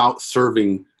all about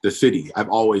serving the city. I've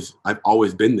always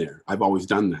been there. I've always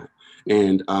done that.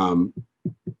 And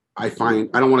I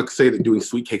don't want to say that doing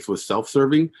sweet cakes was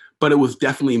self-serving, but it was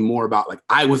definitely more about like,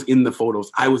 I was in the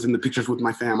photos, I was in the pictures with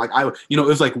my fam. Like it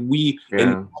was like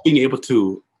and being able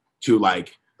to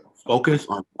like focus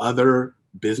on other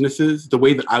businesses, the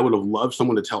way that I would have loved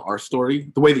someone to tell our story,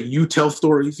 the way that you tell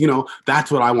stories, that's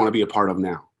what I want to be a part of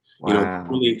now. Wow. It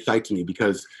really excites me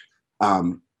because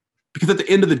at the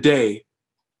end of the day,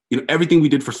 everything we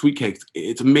did for sweet cakes,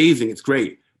 it's amazing, it's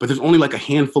great, but there's only like a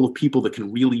handful of people that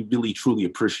can really, really, truly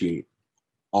appreciate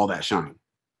all that shine.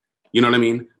 You know what I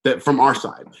mean? That from our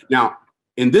side. Now,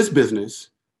 in this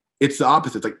business, it's the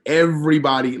opposite. It's like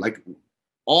everybody, like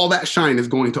all that shine is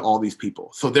going to all these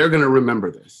people. So they're going to remember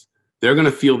this. They're going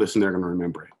to feel this and they're going to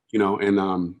remember it, and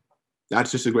that's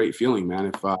just a great feeling,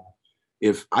 man.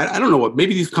 If I don't know what,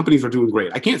 maybe these companies are doing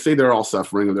great. I can't say they're all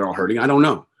suffering or they're all hurting. I don't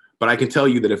know. But I can tell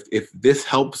you that if this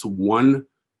helps one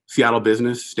Seattle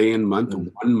business stay in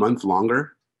 1 month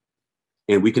longer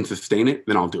and we can sustain it,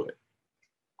 then I'll do it.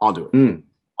 I'll do it.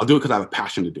 I'll do it because I have a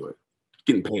passion to do it.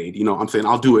 Getting paid, you know, I'm saying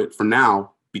I'll do it for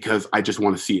now because I just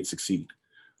want to see it succeed.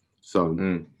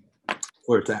 So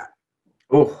where it's at.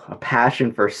 Oh, a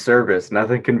passion for service.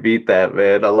 Nothing can beat that,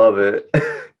 man. I love it.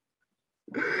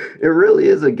 It really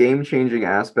is a game-changing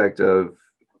aspect of,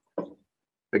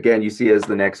 again, you see as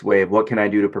the next wave. What can I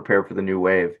do to prepare for the new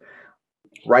wave?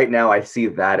 Right now, I see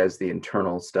that as the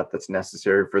internal stuff that's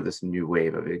necessary for this new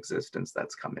wave of existence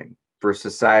that's coming. For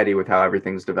society, with how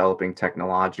everything's developing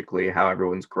technologically, how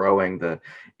everyone's growing, the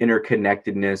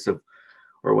interconnectedness of,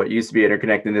 or what used to be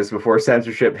interconnectedness before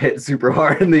censorship hit super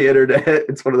hard in the internet.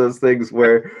 It's one of those things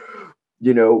where,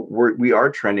 you know, we are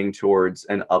trending towards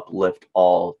an uplift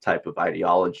all type of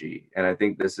ideology. And I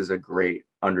think this is a great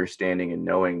understanding and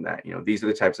knowing that, you know, these are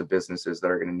the types of businesses that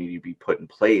are going to need to be put in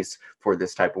place for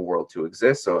this type of world to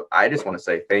exist. So I just want to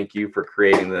say thank you for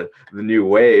creating the new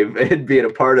wave and being a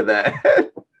part of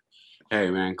that.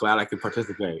 Hey, man, glad I could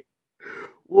participate.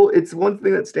 Well, it's one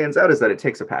thing that stands out is that it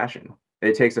takes a passion.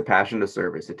 It takes a passion to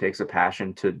service. It takes a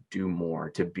passion to do more,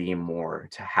 to be more,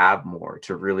 to have more,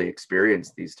 to really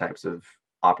experience these types of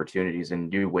opportunities and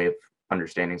new wave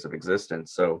understandings of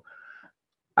existence. So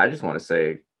I just want to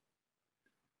say,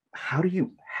 how do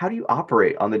you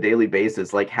operate on the daily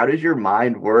basis? Like, how does your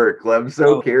mind work? I'm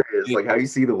so curious, like how you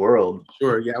see the world.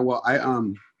 Sure. Yeah. Well,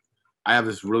 I have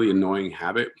this really annoying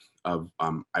habit of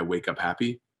I wake up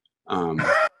happy.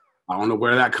 I don't know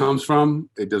where that comes from.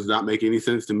 It does not make any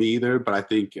sense to me either. But I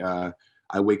think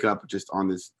I wake up just on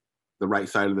the right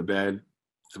side of the bed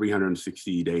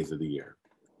 360 days of the year.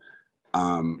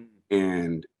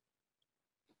 And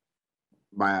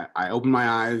I open my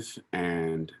eyes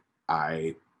and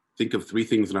I think of 3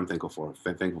 things that I'm thankful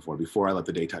for before I let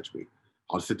the day touch me.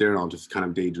 I'll sit there and I'll just kind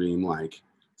of daydream like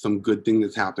some good thing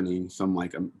that's happening, some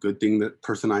like a good thing, that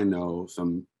person I know,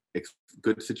 some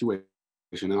good situation.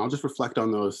 And I'll just reflect on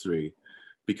those 3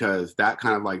 because that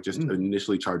kind of like just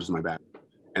initially charges my battery.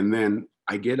 And then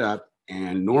I get up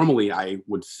and normally I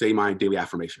would say my daily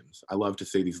affirmations. I love to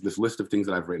say this list of things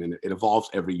that I've written, and it evolves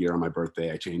every year on my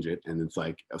birthday. I change it and it's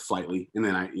like slightly, and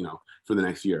then I, you know, for the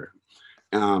next year.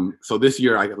 So this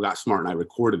year I got smart and I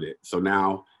recorded it. So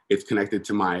now it's connected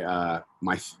to my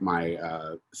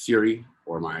Siri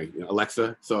or my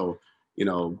Alexa. So, you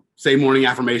know, say morning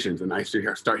affirmations, and I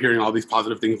start hearing all these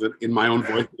positive things in my own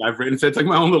voice that I've written. So it's like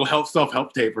my own little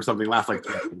self-help tape or something. Lasts like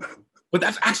 2 seconds. But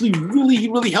that's actually really,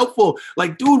 really helpful.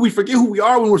 Like, dude, we forget who we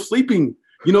are when we're sleeping.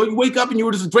 You know, you wake up and you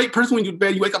were just a great person when you're in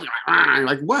bed. You wake up and you're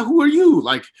like, what? Who are you?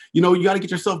 Like, you know, you got to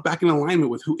get yourself back in alignment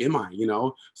with who am I, you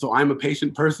know? So I'm a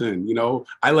patient person, you know,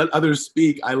 I let others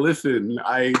speak. I listen.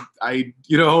 I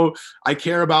you know, I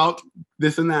care about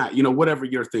this and that, you know, whatever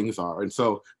your things are. And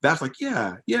so that's like,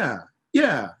 yeah,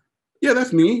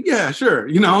 that's me. Yeah, sure.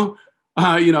 You know,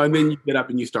 and then you get up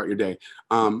and you start your day.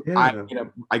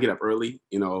 I get up early,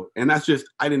 you know, and that's just,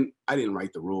 I didn't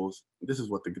write the rules. This is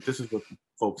what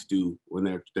folks do when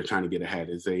they're trying to get ahead,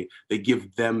 is they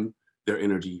give them their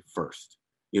energy first.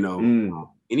 You know,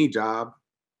 any job,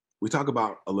 we talk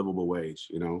about a livable wage,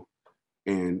 you know,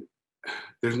 and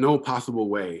there's no possible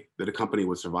way that a company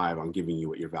would survive on giving you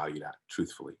what you're valued at,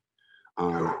 truthfully.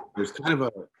 There's kind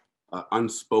of a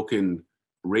unspoken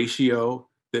ratio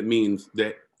that means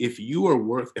that if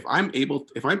I'm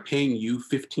paying you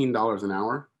 $15 an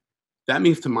hour, that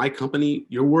means to my company,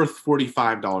 you're worth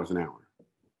 $45 an hour,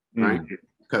 right?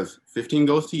 Because 15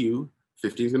 goes to you,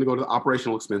 15 is going to go to the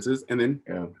operational expenses, and then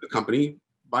the company,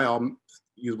 by all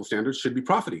usable standards, should be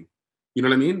profiting. You know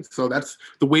what I mean? So that's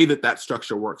the way that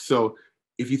structure works. So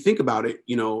if you think about it,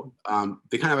 you know,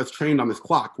 they kind of have us trained on this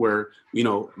clock where, you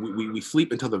know, we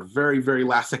sleep until the very, very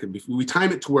last second. We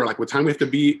time it to where, like, what time we have to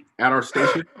be at our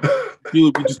station,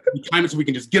 we time it so we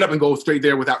can just get up and go straight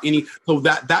there without any. So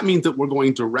that means that we're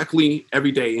going directly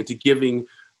every day into giving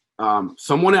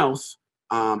someone else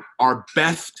our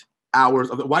best hours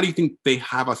of it. Why do you think they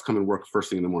have us come and work first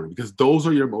thing in the morning? Because those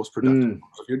are your most productive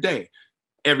hours of your day.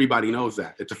 Everybody knows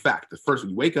that. It's a fact. The first,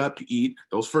 when you wake up, you eat,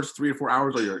 those first 3 or 4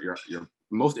 hours are your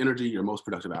most energy, your most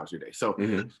productive hours of your day. So,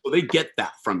 so they get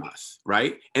that from us,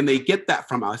 right? And they get that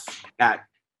from us at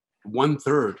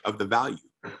 1/3 of the value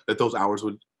that those hours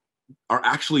are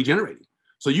actually generating.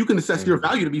 So you can assess your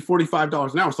value to be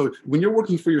 $45 an hour. So when you're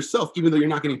working for yourself, even though you're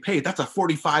not getting paid, that's a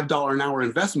 $45 an hour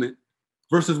investment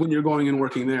versus when you're going and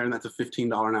working there and that's a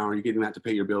 $15 an hour, you're getting that to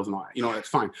pay your bills and all that. You know, that's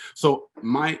fine. So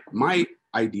my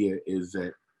idea is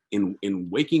that in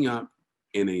waking up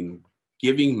and in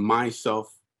giving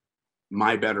myself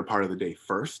my better part of the day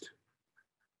first,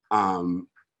 I'm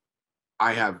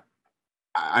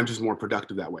just more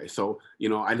productive that way. So,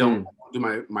 I don't do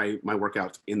my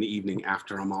workouts in the evening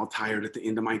after I'm all tired at the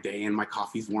end of my day and my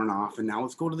coffee's worn off. And now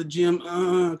let's go to the gym.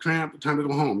 Cramp, time to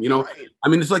go home. I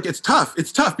mean, it's like, it's tough.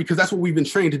 It's tough because that's what we've been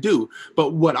trained to do.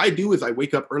 But what I do is I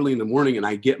wake up early in the morning and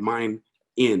I get mine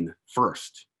in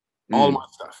first, all my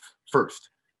stuff first.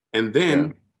 And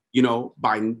then,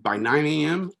 by 9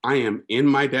 a.m., I am in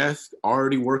my desk,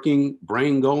 already working,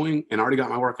 brain going, and already got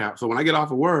my workout. So when I get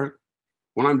off of work,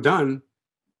 when I'm done,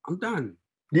 I'm done.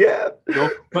 Yeah.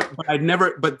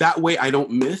 But that way I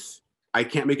don't miss. I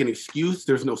can't make an excuse.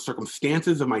 There's no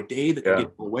circumstances of my day that can get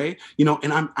in the way,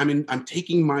 and I'm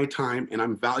taking my time and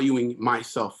I'm valuing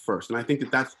myself first. And I think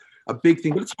that that's a big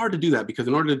thing, but it's hard to do that because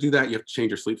in order to do that, you have to change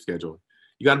your sleep schedule.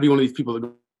 You got to be one of these people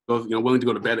that goes, willing to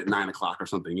go to bed at 9 o'clock or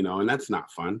something, and that's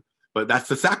not fun, but that's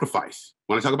the sacrifice.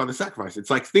 When I talk about the sacrifice, it's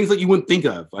like things that you wouldn't think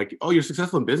of, like, oh, you're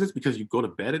successful in business because you go to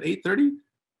bed at 8:30.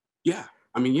 Yeah.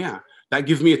 That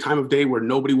gives me a time of day where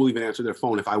nobody will even answer their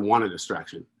phone if I want a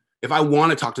distraction. If I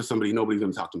want to talk to somebody, nobody's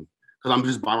going to talk to me because I'm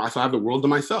just by myself. I have the world to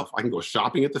myself. I can go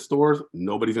shopping at the stores.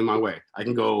 Nobody's in my way. I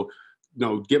can go,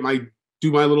 do my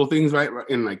little things right,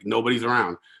 and like nobody's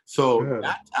around. So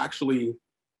that's actually,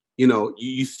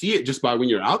 you see it just by when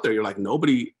you're out there. You're like,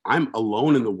 I'm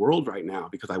alone in the world right now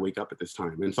because I wake up at this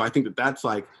time. And so I think that that's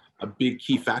like a big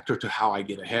key factor to how I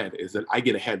get ahead is that I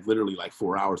get ahead literally like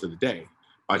 4 hours of the day.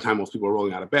 By the time most people are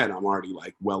rolling out of bed, I'm already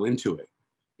like well into it.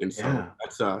 And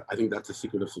so I think that's a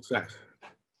secret of success.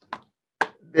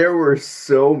 There were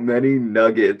so many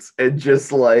nuggets and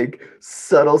just like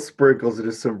subtle sprinkles of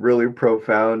just some really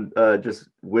profound, just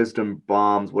wisdom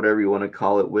bombs, whatever you want to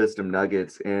call it, wisdom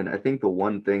nuggets. And I think the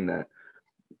one thing that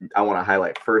I want to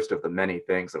highlight first of the many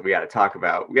things that we got to talk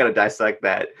about, we got to dissect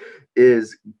that,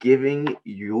 is giving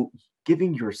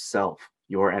yourself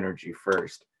your energy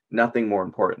first. Nothing more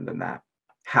important than that.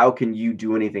 How can you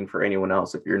do anything for anyone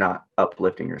else if you're not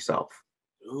uplifting yourself?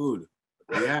 Dude,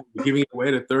 yeah, you're giving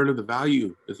away a third of the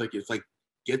value. It's like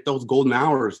get those golden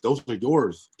hours. Those are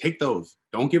yours. Take those.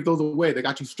 Don't give those away. They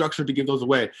got you structured to give those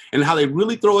away. And how they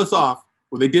really throw us off,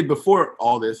 what they did before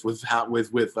all this was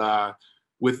with the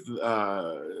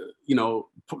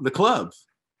clubs.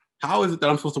 How is it that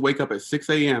I'm supposed to wake up at 6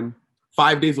 a.m.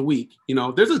 5 days a week?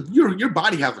 Your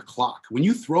body has a clock. When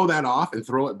you throw that off and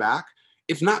throw it back,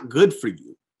 it's not good for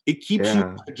you. It keeps you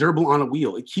like a gerbil on a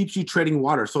wheel. It keeps you treading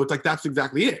water. So it's like, that's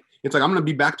exactly it. It's like, I'm going to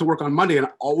be back to work on Monday and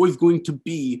I'm always going to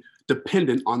be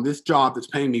dependent on this job that's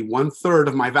paying me 1/3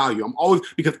 of my value.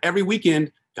 Because every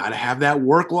weekend, got to have that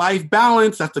work-life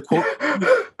balance. That's the quote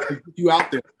you out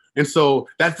there. And so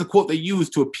that's the quote they use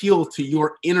to appeal to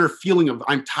your inner feeling of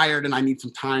I'm tired and I need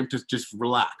some time to just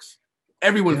relax.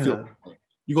 Everyone feels that way.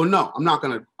 You go, no,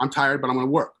 I'm tired, but I'm going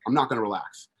to work. I'm not going to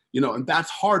relax. And that's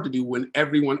hard to do when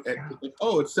everyone,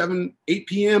 it's 8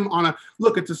 p.m.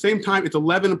 it's the same time, it's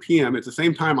 11 p.m. It's the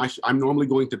same time I'm normally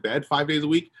going to bed 5 days a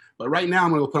week. But right now I'm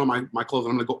going to go put on my clothes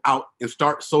and I'm going to go out and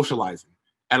start socializing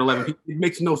at 11 p.m. It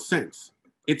makes no sense.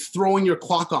 It's throwing your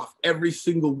clock off every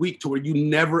single week to where you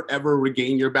never, ever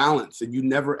regain your balance and you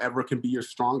never, ever can be your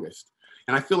strongest.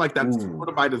 And I feel like that's sort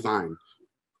of by design.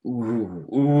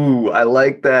 Ooh, I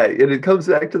like that. And it comes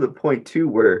back to the point too,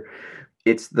 where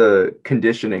it's the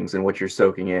conditionings and what you're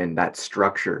soaking in, that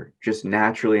structure just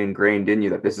naturally ingrained in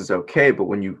you that this is okay. But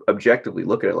when you objectively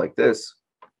look at it like this,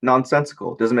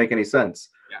 nonsensical, doesn't make any sense.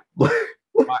 Yeah.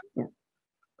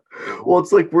 Well,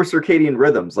 it's like we're circadian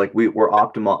rhythms. Like we're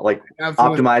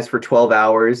optimized for 12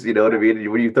 hours. You know what I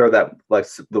mean? When you throw that, like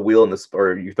the wheel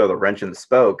or you throw the wrench in the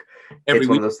spoke, it's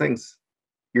one of those things.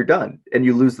 You're done. And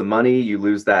you lose the money, you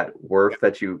lose that worth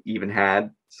that you even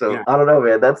had. So I don't know,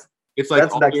 man, that's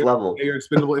next level. Your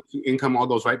expendable income all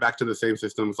goes right back to the same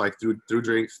systems, like through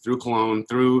drinks, through cologne,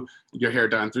 through your hair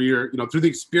done, through through the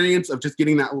experience of just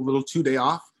getting that little 2 day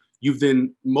off. You've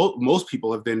then most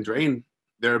people have then drained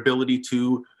their ability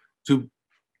to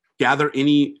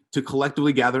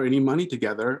collectively gather any money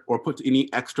together or put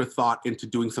any extra thought into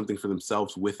doing something for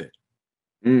themselves with it.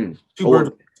 Two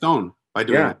birds with a stone by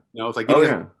doing it. It's like getting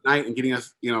us night and getting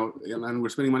us, and we're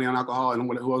spending money on alcohol and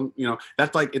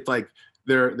that's like, it's like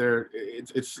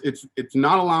it's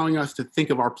not allowing us to think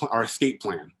of our escape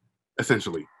plan,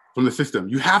 essentially, from the system.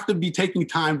 You have to be taking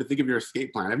time to think of your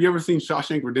escape plan. Have you ever seen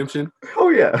Shawshank Redemption? Oh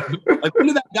yeah. Like, when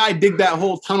did that guy dig that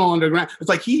whole tunnel underground? It's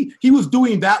like he was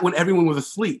doing that when everyone was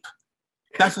asleep.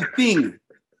 That's the thing.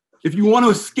 If you want to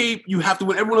escape, you have to,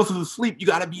 when everyone else is asleep, you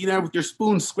got to be there with your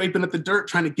spoon scraping at the dirt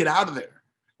trying to get out of there.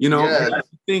 That's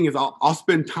the thing is I'll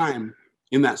spend time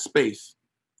in that space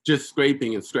just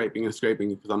scraping and scraping and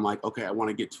scraping, because I'm like, okay, I want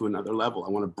to get to another level. I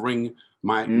want to bring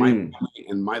my family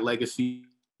and my legacy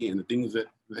and the things that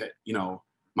you know,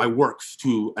 my works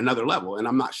to another level. And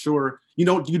I'm not sure, you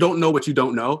don't know what you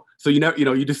don't know. So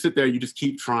you just sit there, you just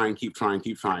keep trying, and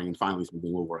finally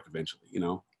something will work eventually, you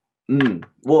know?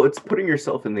 Well, it's putting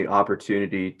yourself in the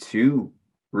opportunity to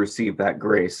receive that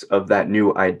grace of that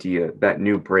new idea, that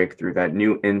new breakthrough, that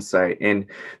new insight. And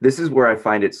this is where I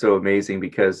find it so amazing,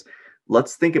 because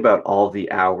let's think about all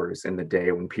the hours in the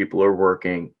day when people are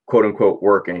working, quote unquote,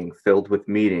 working, filled with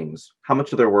meetings. How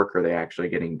much of their work are they actually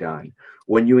getting done?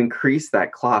 When you increase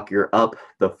that clock, you're up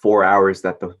the 4 hours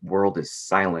that the world is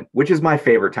silent, which is my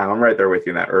favorite time. I'm right there with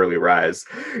you in that early rise.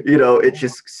 It's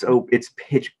just it's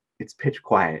pitch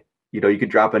quiet. You could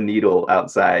drop a needle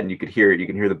outside and you could hear it. You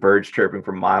can hear the birds chirping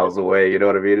from miles away. You know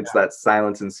what I mean? It's that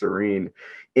silence and serene.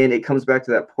 And it comes back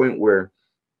to that point where,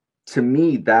 to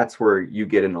me, that's where you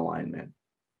get in alignment,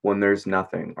 when there's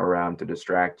nothing around to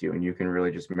distract you and you can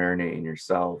really just marinate in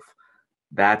yourself.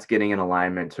 That's getting in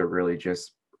alignment to really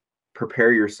just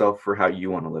prepare yourself for how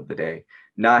you want to live the day,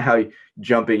 not how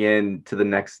jumping into the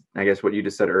next, I guess what you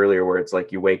just said earlier, where it's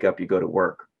like you wake up, you go to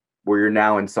work, where you're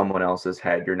now in someone else's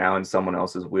head, you're now in someone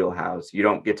else's wheelhouse. You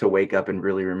don't get to wake up and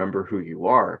really remember who you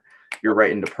are. You're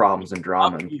right into problems and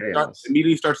drama and chaos.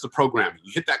 Immediately starts the programming.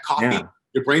 You hit that coffee,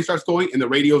 your brain starts going, and the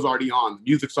radio's already on, the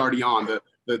music's already on,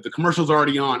 the commercials are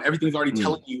already on, everything's already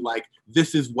telling you, like,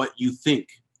 this is what you think.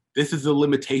 This is the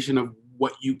limitation of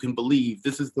what you can believe.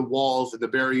 This is the walls and the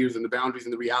barriers and the boundaries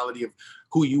and the reality of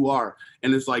who you are.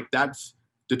 And it's like, that's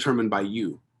determined by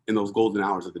you in those golden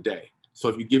hours of the day. So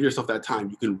if you give yourself that time,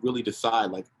 you can really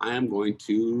decide, like, I am going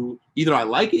to, either I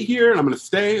like it here and I'm going to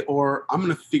stay, or I'm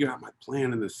going to figure out my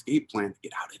plan and the escape plan to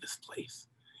get out of this place.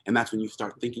 And that's when you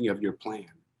start thinking of your plan and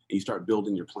you start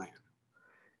building your plan.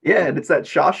 Yeah, and it's that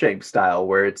Shawshank style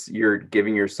where you're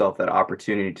giving yourself that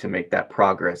opportunity to make that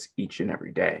progress each and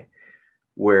every day,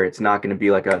 where it's not going to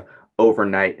be like a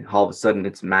overnight, all of a sudden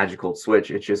it's magical switch.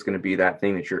 It's just going to be that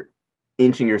thing that you're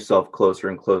inching yourself closer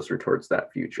and closer towards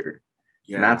that future.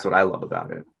 Yeah. And that's what I love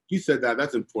about it. You said that.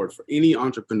 That's important for any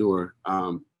entrepreneur,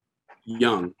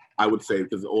 young, I would say,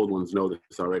 because the old ones know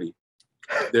this already.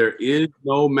 There is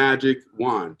no magic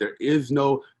wand. There is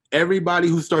no, everybody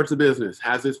who starts a business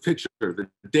has this picture. The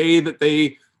day that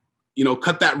they,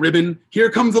 cut that ribbon, here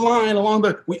comes the line along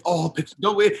we all picture.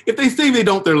 If they say they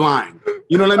don't, they're lying.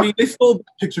 You know what I mean? They sold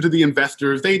the picture to the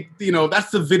investors.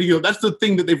 That's the video. That's the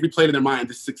thing that they've replayed in their mind,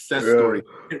 the success story.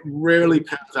 It rarely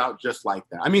pans out just like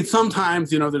that. I mean,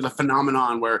 sometimes, there's a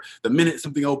phenomenon where the minute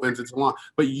something opens, it's long,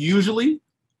 but usually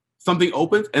something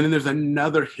opens and then there's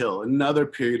another hill, another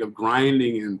period of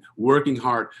grinding and working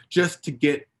hard just to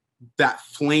get that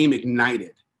flame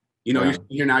ignited. You're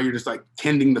here now, you're just like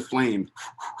tending the flame,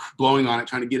 blowing on it,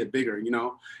 trying to get it bigger,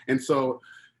 And so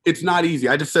it's not easy.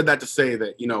 I just said that to say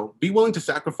that, be willing to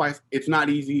sacrifice. It's not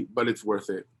easy, but it's worth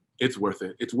it. It's worth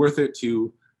it. It's worth it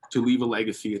to leave a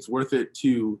legacy. It's worth it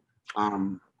to,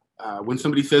 when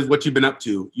somebody says what you've been up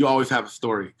to, you always have a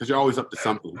story because you're always up to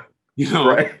something,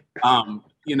 Right.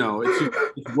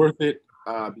 It's worth it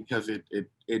because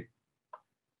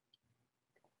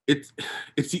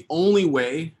it's the only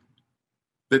way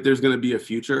that there's going to be a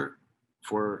future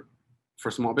for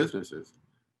small businesses.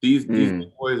 These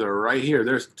boys are right here.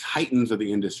 There's titans of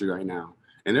the industry right now,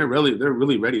 and they're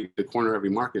really ready to corner every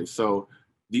market. So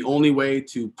the only way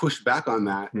to push back on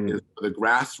that is for the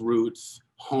grassroots,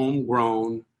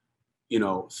 homegrown,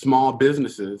 small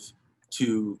businesses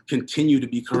to continue to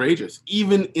be courageous,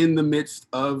 even in the midst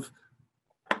of,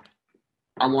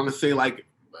 I want to say, like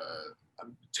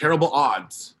terrible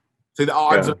odds. Say the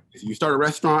odds are, you start a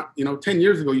restaurant, 10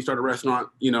 years ago, you start a restaurant,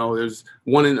 there's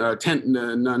 9 out of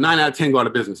 10 go out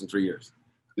of business in 3 years.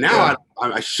 Now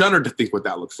I shudder to think what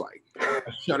that looks like.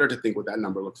 I shudder to think what that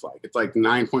number looks like. It's like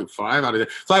 9.5 out of it.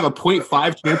 So I have a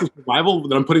 0.5 chance of survival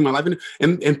that I'm putting my life in.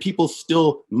 And people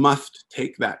still must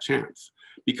take that chance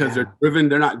because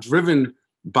they're not driven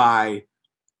by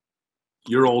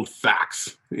your old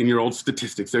facts and your old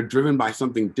statistics. They're driven by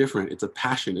something different. It's a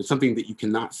passion. It's something that you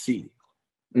cannot see.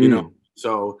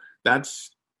 So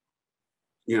that's,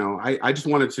 I just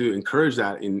wanted to encourage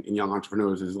that in young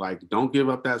entrepreneurs is like, don't give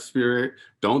up that spirit.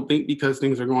 Don't think because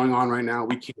things are going on right now,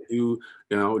 we can't do,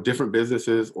 different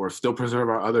businesses or still preserve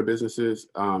our other businesses.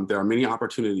 There are many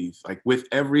opportunities. Like with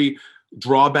every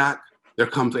drawback, there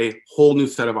comes a whole new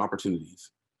set of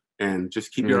opportunities, and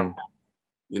just keep your,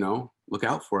 look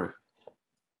out for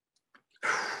it.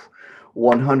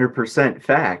 100%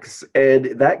 facts. And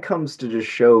that comes to just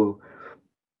show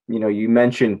you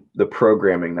mentioned the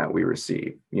programming that we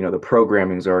receive. The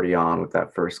programming's already on with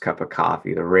that first cup of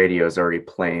coffee. The radio's already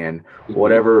playing. Mm-hmm.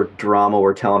 Whatever drama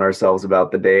we're telling ourselves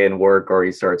about the day and work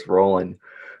already starts rolling.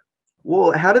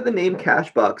 Well, how did the name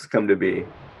Cashbox come to be?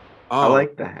 I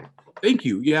like that. Thank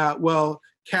you. Yeah, well,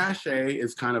 cache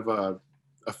is kind of a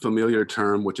familiar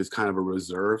term, which is kind of a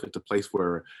reserve. It's a place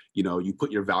where, you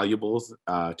put your valuables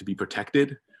to be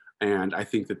protected. And I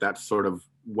think that that's sort of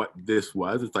what this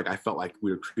was. It's like I felt like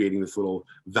we were creating this little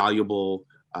valuable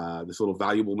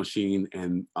machine,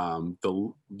 and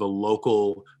the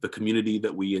community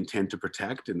that we intend to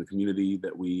protect, and the community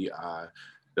that we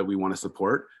want to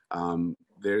support.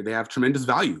 They have tremendous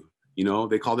value.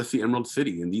 They call this the Emerald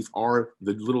City, and these are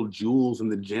the little jewels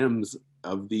and the gems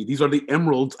these are the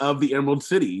emeralds of the Emerald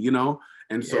City.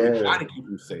 And so we got to keep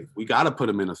them safe. We got to put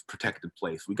them in a protected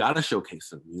place. We got to showcase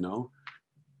them.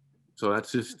 So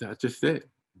that's just it.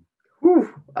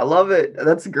 Whew, I love it.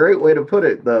 That's a great way to put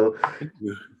it, though.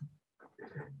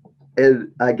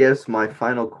 And I guess my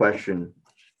final question,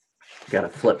 got to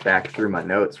flip back through my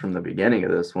notes from the beginning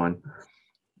of this one.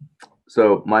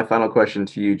 So my final question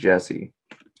to you, Jesse.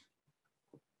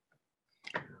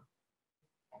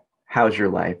 How's your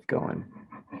life going?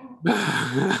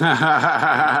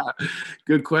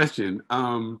 Good question.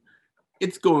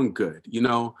 It's going good, and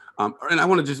I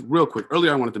want to just real quick.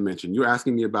 Earlier, I wanted to mention you were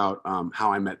asking me about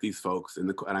how I met these folks,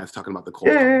 and I was talking about the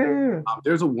cold. Yeah.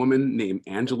 There's a woman named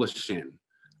Angela Shin,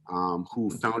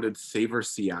 who founded Savor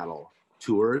Seattle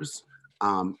Tours,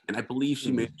 and I believe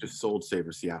she may have just sold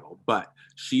Savor Seattle, but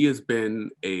she has been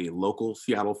a local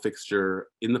Seattle fixture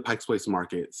in the Pike's Place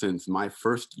Market since my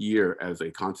first year as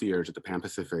a concierge at the Pan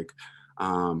Pacific.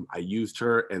 I used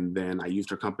her, and then I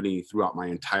used her company throughout my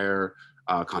entire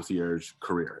concierge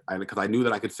career, because I knew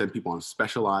that I could send people on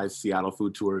specialized Seattle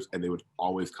food tours, and they would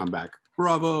always come back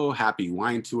bravo, happy.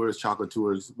 Wine tours, chocolate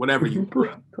tours, whatever you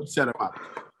set them up.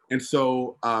 And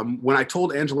so when I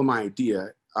told Angela my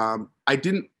idea, I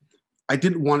didn't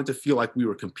want it to feel like we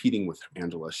were competing with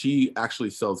Angela. She actually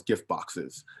sells gift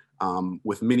boxes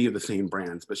with many of the same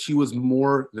brands, but she was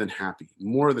more than happy,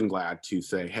 more than glad to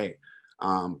say, hey,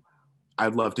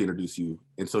 I'd love to introduce you.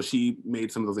 And so she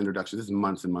made some of those introductions. This is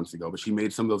months and months ago, but she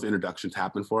made some of those introductions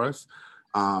happen for us.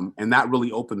 And that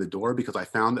really opened the door, because I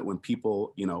found that when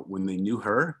people, when they knew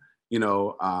her,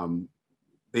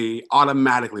 they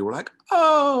automatically were like,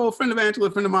 oh, friend of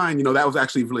Angela, friend of mine. That was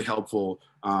actually really helpful,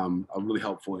 a really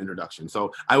helpful introduction.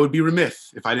 So I would be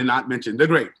remiss if I did not mention the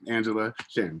great Angela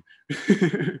Shin.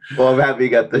 Well, I'm happy you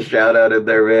got the shout out in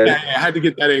there, man. Yeah, I had to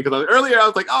get that in, because earlier I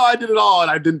was like, oh, I did it all, and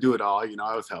I didn't do it all.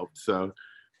 I was helped. So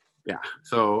yeah.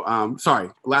 So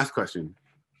sorry, last question.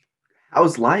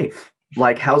 How's life?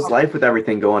 Like, how's life with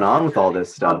everything going on with all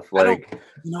this stuff?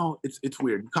 It's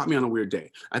weird. You caught me on a weird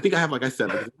day. I think I have, like I said,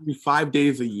 maybe 5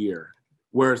 days a year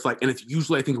where it's like, and it's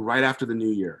usually, I think, right after the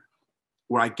new year,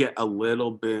 where I get a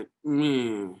little bit,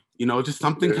 just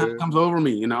something kind of comes over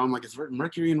me, I'm like, is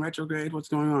Mercury in retrograde? What's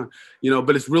going on?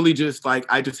 But it's really just like,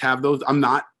 I just have those.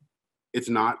 It's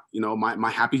not,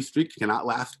 my happy streak cannot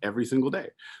last every single day.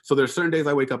 So there's certain days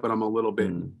I wake up and I'm a little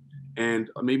bit, and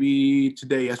maybe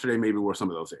today, yesterday, maybe were some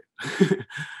of those days.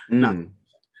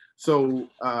 So,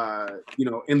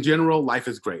 in general, life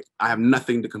is great. I have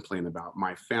nothing to complain about.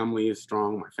 My family is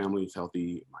strong. My family is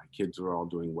healthy. My kids are all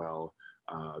doing well.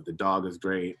 The dog is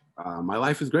great. My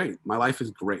life is great. My life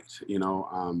is great.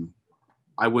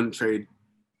 I wouldn't trade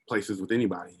places with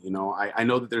anybody. I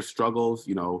know that there's struggles.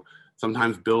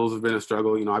 Sometimes bills have been a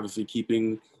struggle. Obviously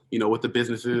keeping, with the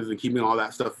businesses and keeping all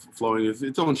that stuff flowing is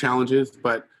its own challenges.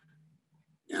 But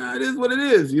it is what it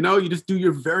is. You just do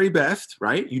your very best,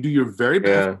 right? You do your very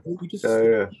best.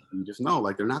 Yeah. You just know,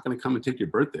 like, they're not going to come and take your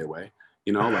birthday away.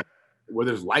 Like, where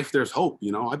there's life, there's hope.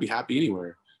 I'd be happy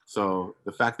anywhere. So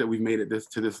the fact that we've made it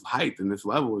to this height and this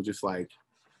level is just like,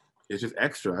 it's just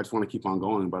extra. I just want to keep on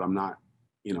going, but I'm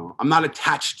not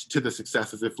attached to the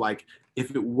success as if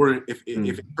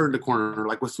it turned a corner,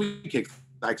 like with Sweet Cakes,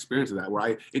 I experienced that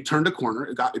where it turned a corner,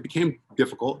 it became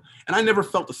difficult, and I never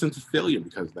felt a sense of failure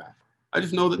because of that. I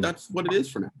just know that that's what it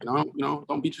is for now.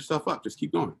 Don't beat yourself up. Just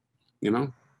keep going,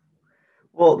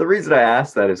 Well, the reason I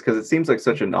asked that is because it seems like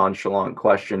such a nonchalant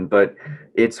question, but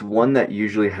it's one that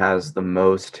usually has the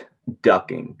most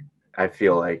ducking. I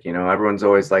feel like, everyone's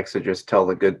always likes to just tell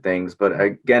the good things. But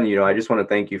again, I just want to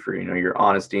thank you for, your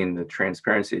honesty and the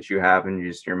transparency that you have, and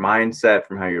just your mindset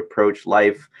from how you approach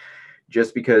life,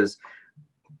 just because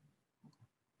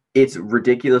it's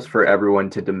ridiculous for everyone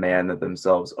to demand that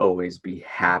themselves always be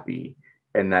happy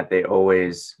and that they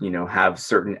always, have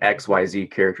certain XYZ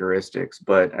characteristics.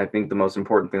 But I think the most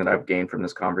important thing that I've gained from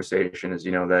this conversation is,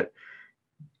 that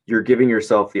you're giving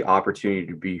yourself the opportunity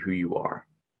to be who you are.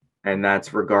 And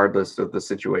that's regardless of the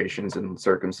situations and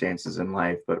circumstances in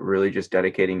life, but really just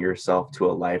dedicating yourself to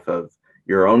a life of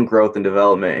your own growth and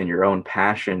development and your own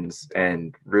passions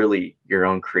and really your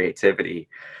own creativity.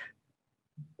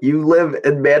 You live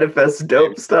and manifest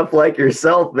dope stuff like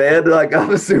yourself, man. Like,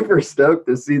 I'm super stoked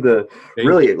to see to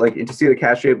see the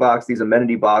cachet box, these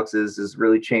amenity boxes is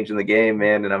really changing the game,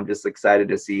 man. And I'm just excited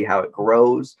to see how it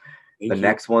grows,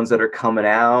 next ones that are coming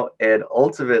out, and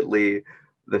ultimately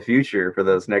the future for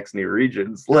those next new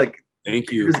regions. Like,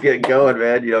 thank you. Just get going,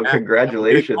 man.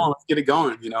 Congratulations. Let's get it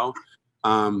going.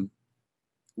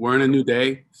 We're in a new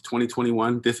day. It's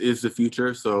 2021. This is the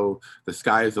future. So the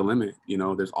sky is the limit.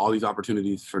 There's all these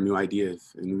opportunities for new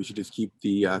ideas, and we should just keep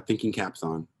the thinking caps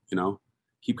on,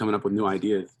 keep coming up with new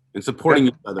ideas and supporting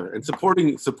each other and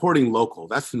supporting local.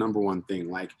 That's the number one thing.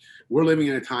 Like, we're living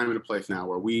in a time and a place now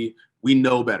where we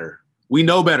know better. We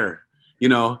know better,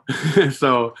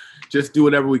 so just do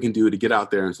whatever we can do to get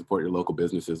out there and support your local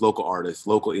businesses, local artists,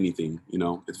 local anything.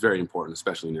 It's very important,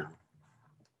 especially now.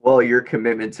 Well, your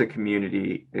commitment to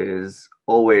community is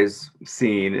always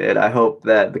seen, and I hope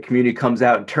that the community comes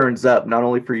out and turns up, not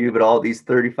only for you, but all these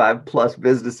 35 plus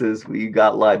businesses you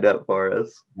got lined up for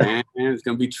us. Man, it's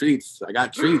going to be treats. I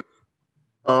got treats.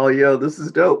 Oh, yo, this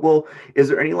is dope. Well, is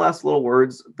there any last little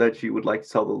words that you would like to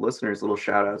tell the listeners, little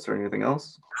shout outs or anything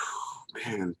else?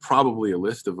 Man, probably a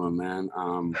list of them, man.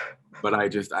 But I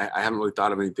haven't really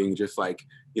thought of anything. Just like,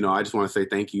 I just want to say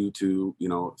thank you to,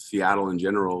 Seattle in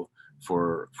general,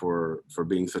 for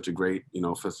being such a great,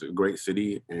 such a great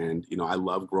city. And, I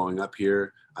love growing up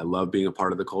here. I love being a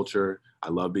part of the culture. I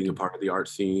love being a part of the art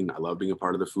scene. I love being a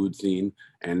part of the food scene.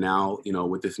 And now,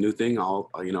 with this new thing,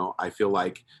 I feel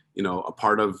like, a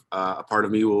part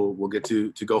of me will get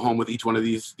to go home with each one of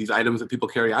these items that people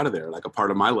carry out of there. Like, a part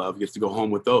of my love gets to go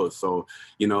home with those. So,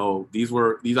 these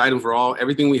items were all,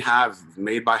 everything we have is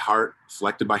made by heart,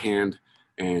 selected by hand,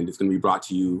 and it's going to be brought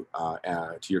to you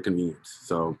to your convenience.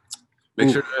 So make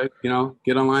sure to,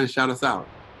 get online and shout us out.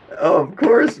 Oh, of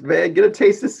course, man. Get a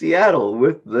taste of Seattle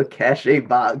with the cachet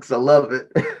box. I love it.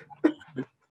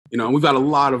 We've got a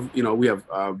lot of, we have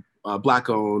Black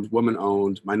owned, woman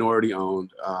owned, minority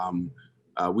owned.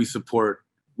 We support,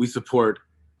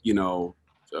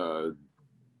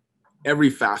 every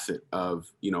facet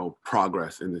of,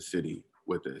 progress in the city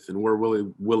with this. And we're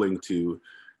really willing to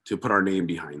put our name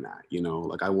behind that.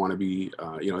 Like, I want to be,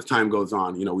 as time goes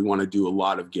on, we want to do a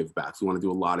lot of give backs. We want to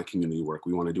do a lot of community work.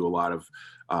 We want to do a lot of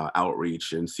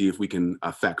outreach and see if we can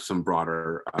affect some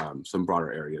broader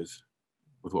areas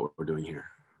with what we're doing here.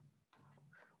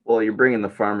 Well, you're bringing the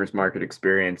farmers market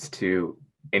experience to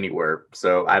anywhere,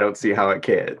 so I don't see how it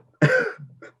can.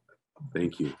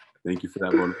 Thank you for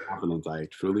that vote of confidence. I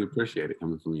truly appreciate it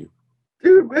coming from you.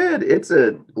 Dude, man, it's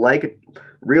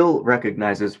real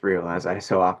recognizes real, as I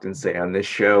so often say on this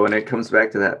show. And it comes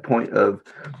back to that point of,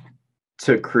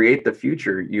 to create the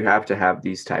future, you have to have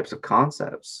these types of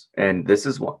concepts. And this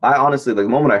is what I honestly, the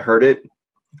moment I heard it,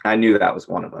 I knew that was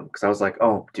one of them, because I was like,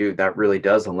 oh, dude, that really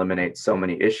does eliminate so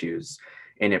many issues.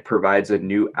 And it provides a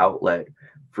new outlet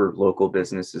for local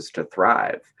businesses to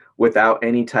thrive without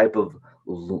any type of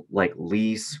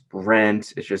lease,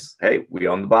 rent. It's just, hey, we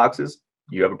own the boxes.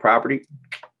 You have a property,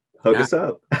 hook us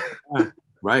up.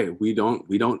 Right. We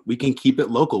can keep it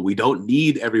local. We don't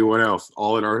need everyone else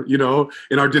all in our,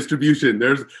 in our distribution.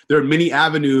 There are many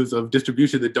avenues of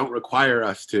distribution that don't require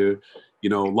us to,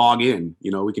 log in.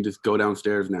 We can just go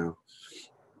downstairs now.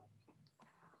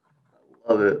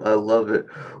 I love it.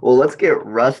 Well, let's get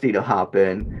Rusty to hop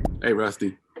in. Hey,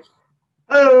 Rusty.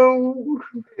 Hello.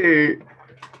 Hey.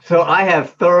 So I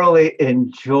have thoroughly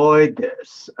enjoyed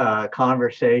this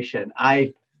conversation.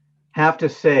 I have to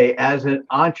say, as an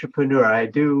entrepreneur, I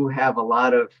do have a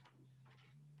lot of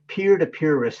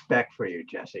peer-to-peer respect for you,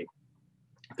 Jesse.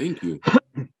 Thank you.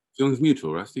 Feelings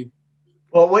mutual, Rusty.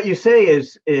 Well, what you say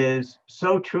is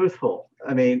so truthful.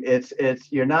 I mean, it's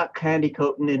you're not candy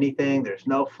coating anything. There's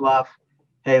no fluff.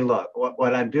 Hey, look,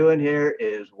 what I'm doing here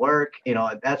is work.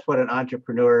 That's what an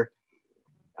entrepreneur.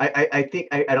 I think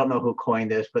I don't know who coined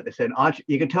this, but they said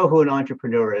you can tell who an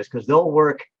entrepreneur is because they'll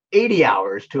work 80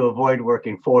 hours to avoid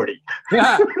working 40.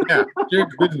 Yeah.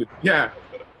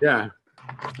 Yeah.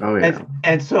 Oh yeah.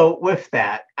 And so with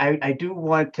that, I do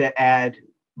want to add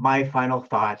my final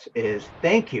thoughts is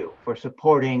thank you for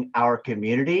supporting our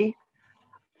community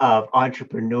of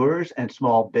entrepreneurs and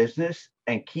small business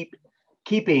and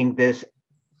keeping this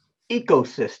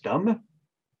ecosystem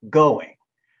going.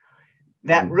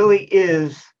 That really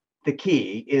is the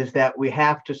key, is that we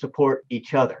have to support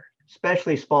each other,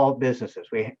 especially small businesses.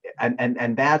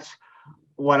 And that's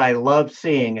what I love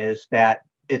seeing, is that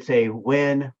it's a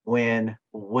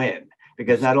win-win-win,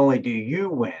 because not only do you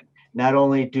win, not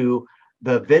only do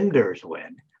the vendors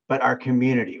win, but our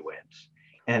community wins.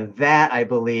 And that, I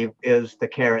believe, is the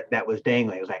carrot that was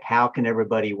dangling. It was like, how can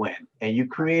everybody win? And you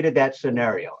created that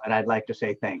scenario. And I'd like to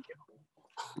say thank you.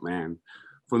 Man,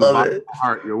 from the bottom of my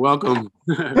heart, you're welcome.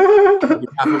 On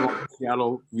behalf of all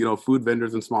Seattle, food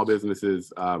vendors and small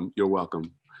businesses, you're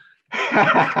welcome.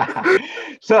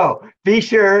 So be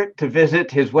sure to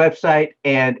visit his website.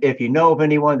 And if you know of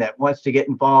anyone that wants to get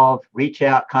involved, reach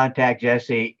out, contact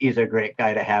Jesse. He's a great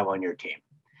guy to have on your team.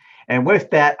 And with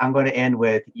that, I'm going to end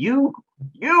with you,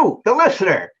 the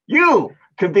listener. You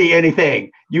could be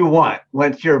anything you want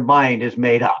once your mind is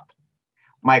made up.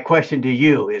 My question to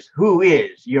you is, who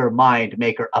is your mind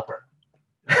maker upper?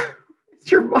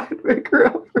 It's your mind maker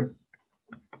upper.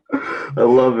 I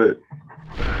love it.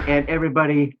 And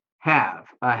everybody, have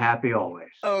a happy always.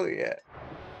 Oh, yeah.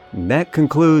 That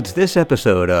concludes this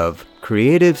episode of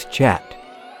Creatives Chat.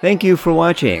 Thank you for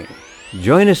watching.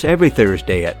 Join us every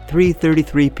Thursday at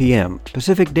 3:33 p.m.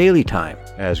 Pacific Daily Time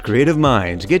as creative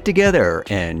minds get together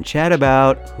and chat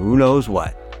about who knows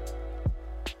what.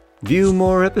 View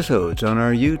more episodes on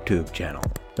our YouTube channel.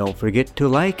 Don't forget to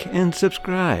like and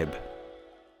subscribe.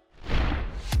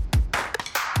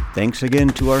 Thanks again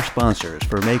to our sponsors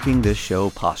for making this show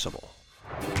possible.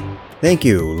 Thank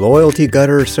you,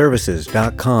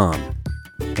 LoyaltyGutterServices.com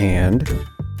and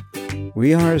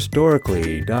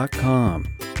WeAreHistorically.com.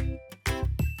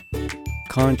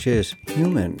 Conscious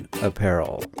Human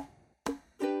Apparel.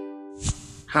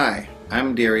 Hi,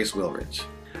 I'm Darius Wilrich.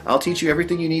 I'll teach you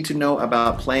everything you need to know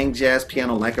about playing jazz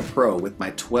piano like a pro with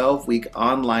my 12-week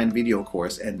online video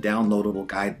course and downloadable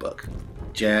guidebook,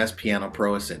 Jazz Piano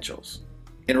Pro Essentials.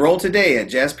 Enroll today at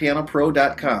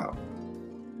jazzpianopro.com.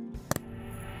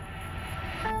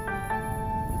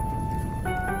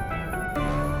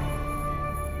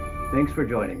 Thanks for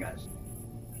joining us.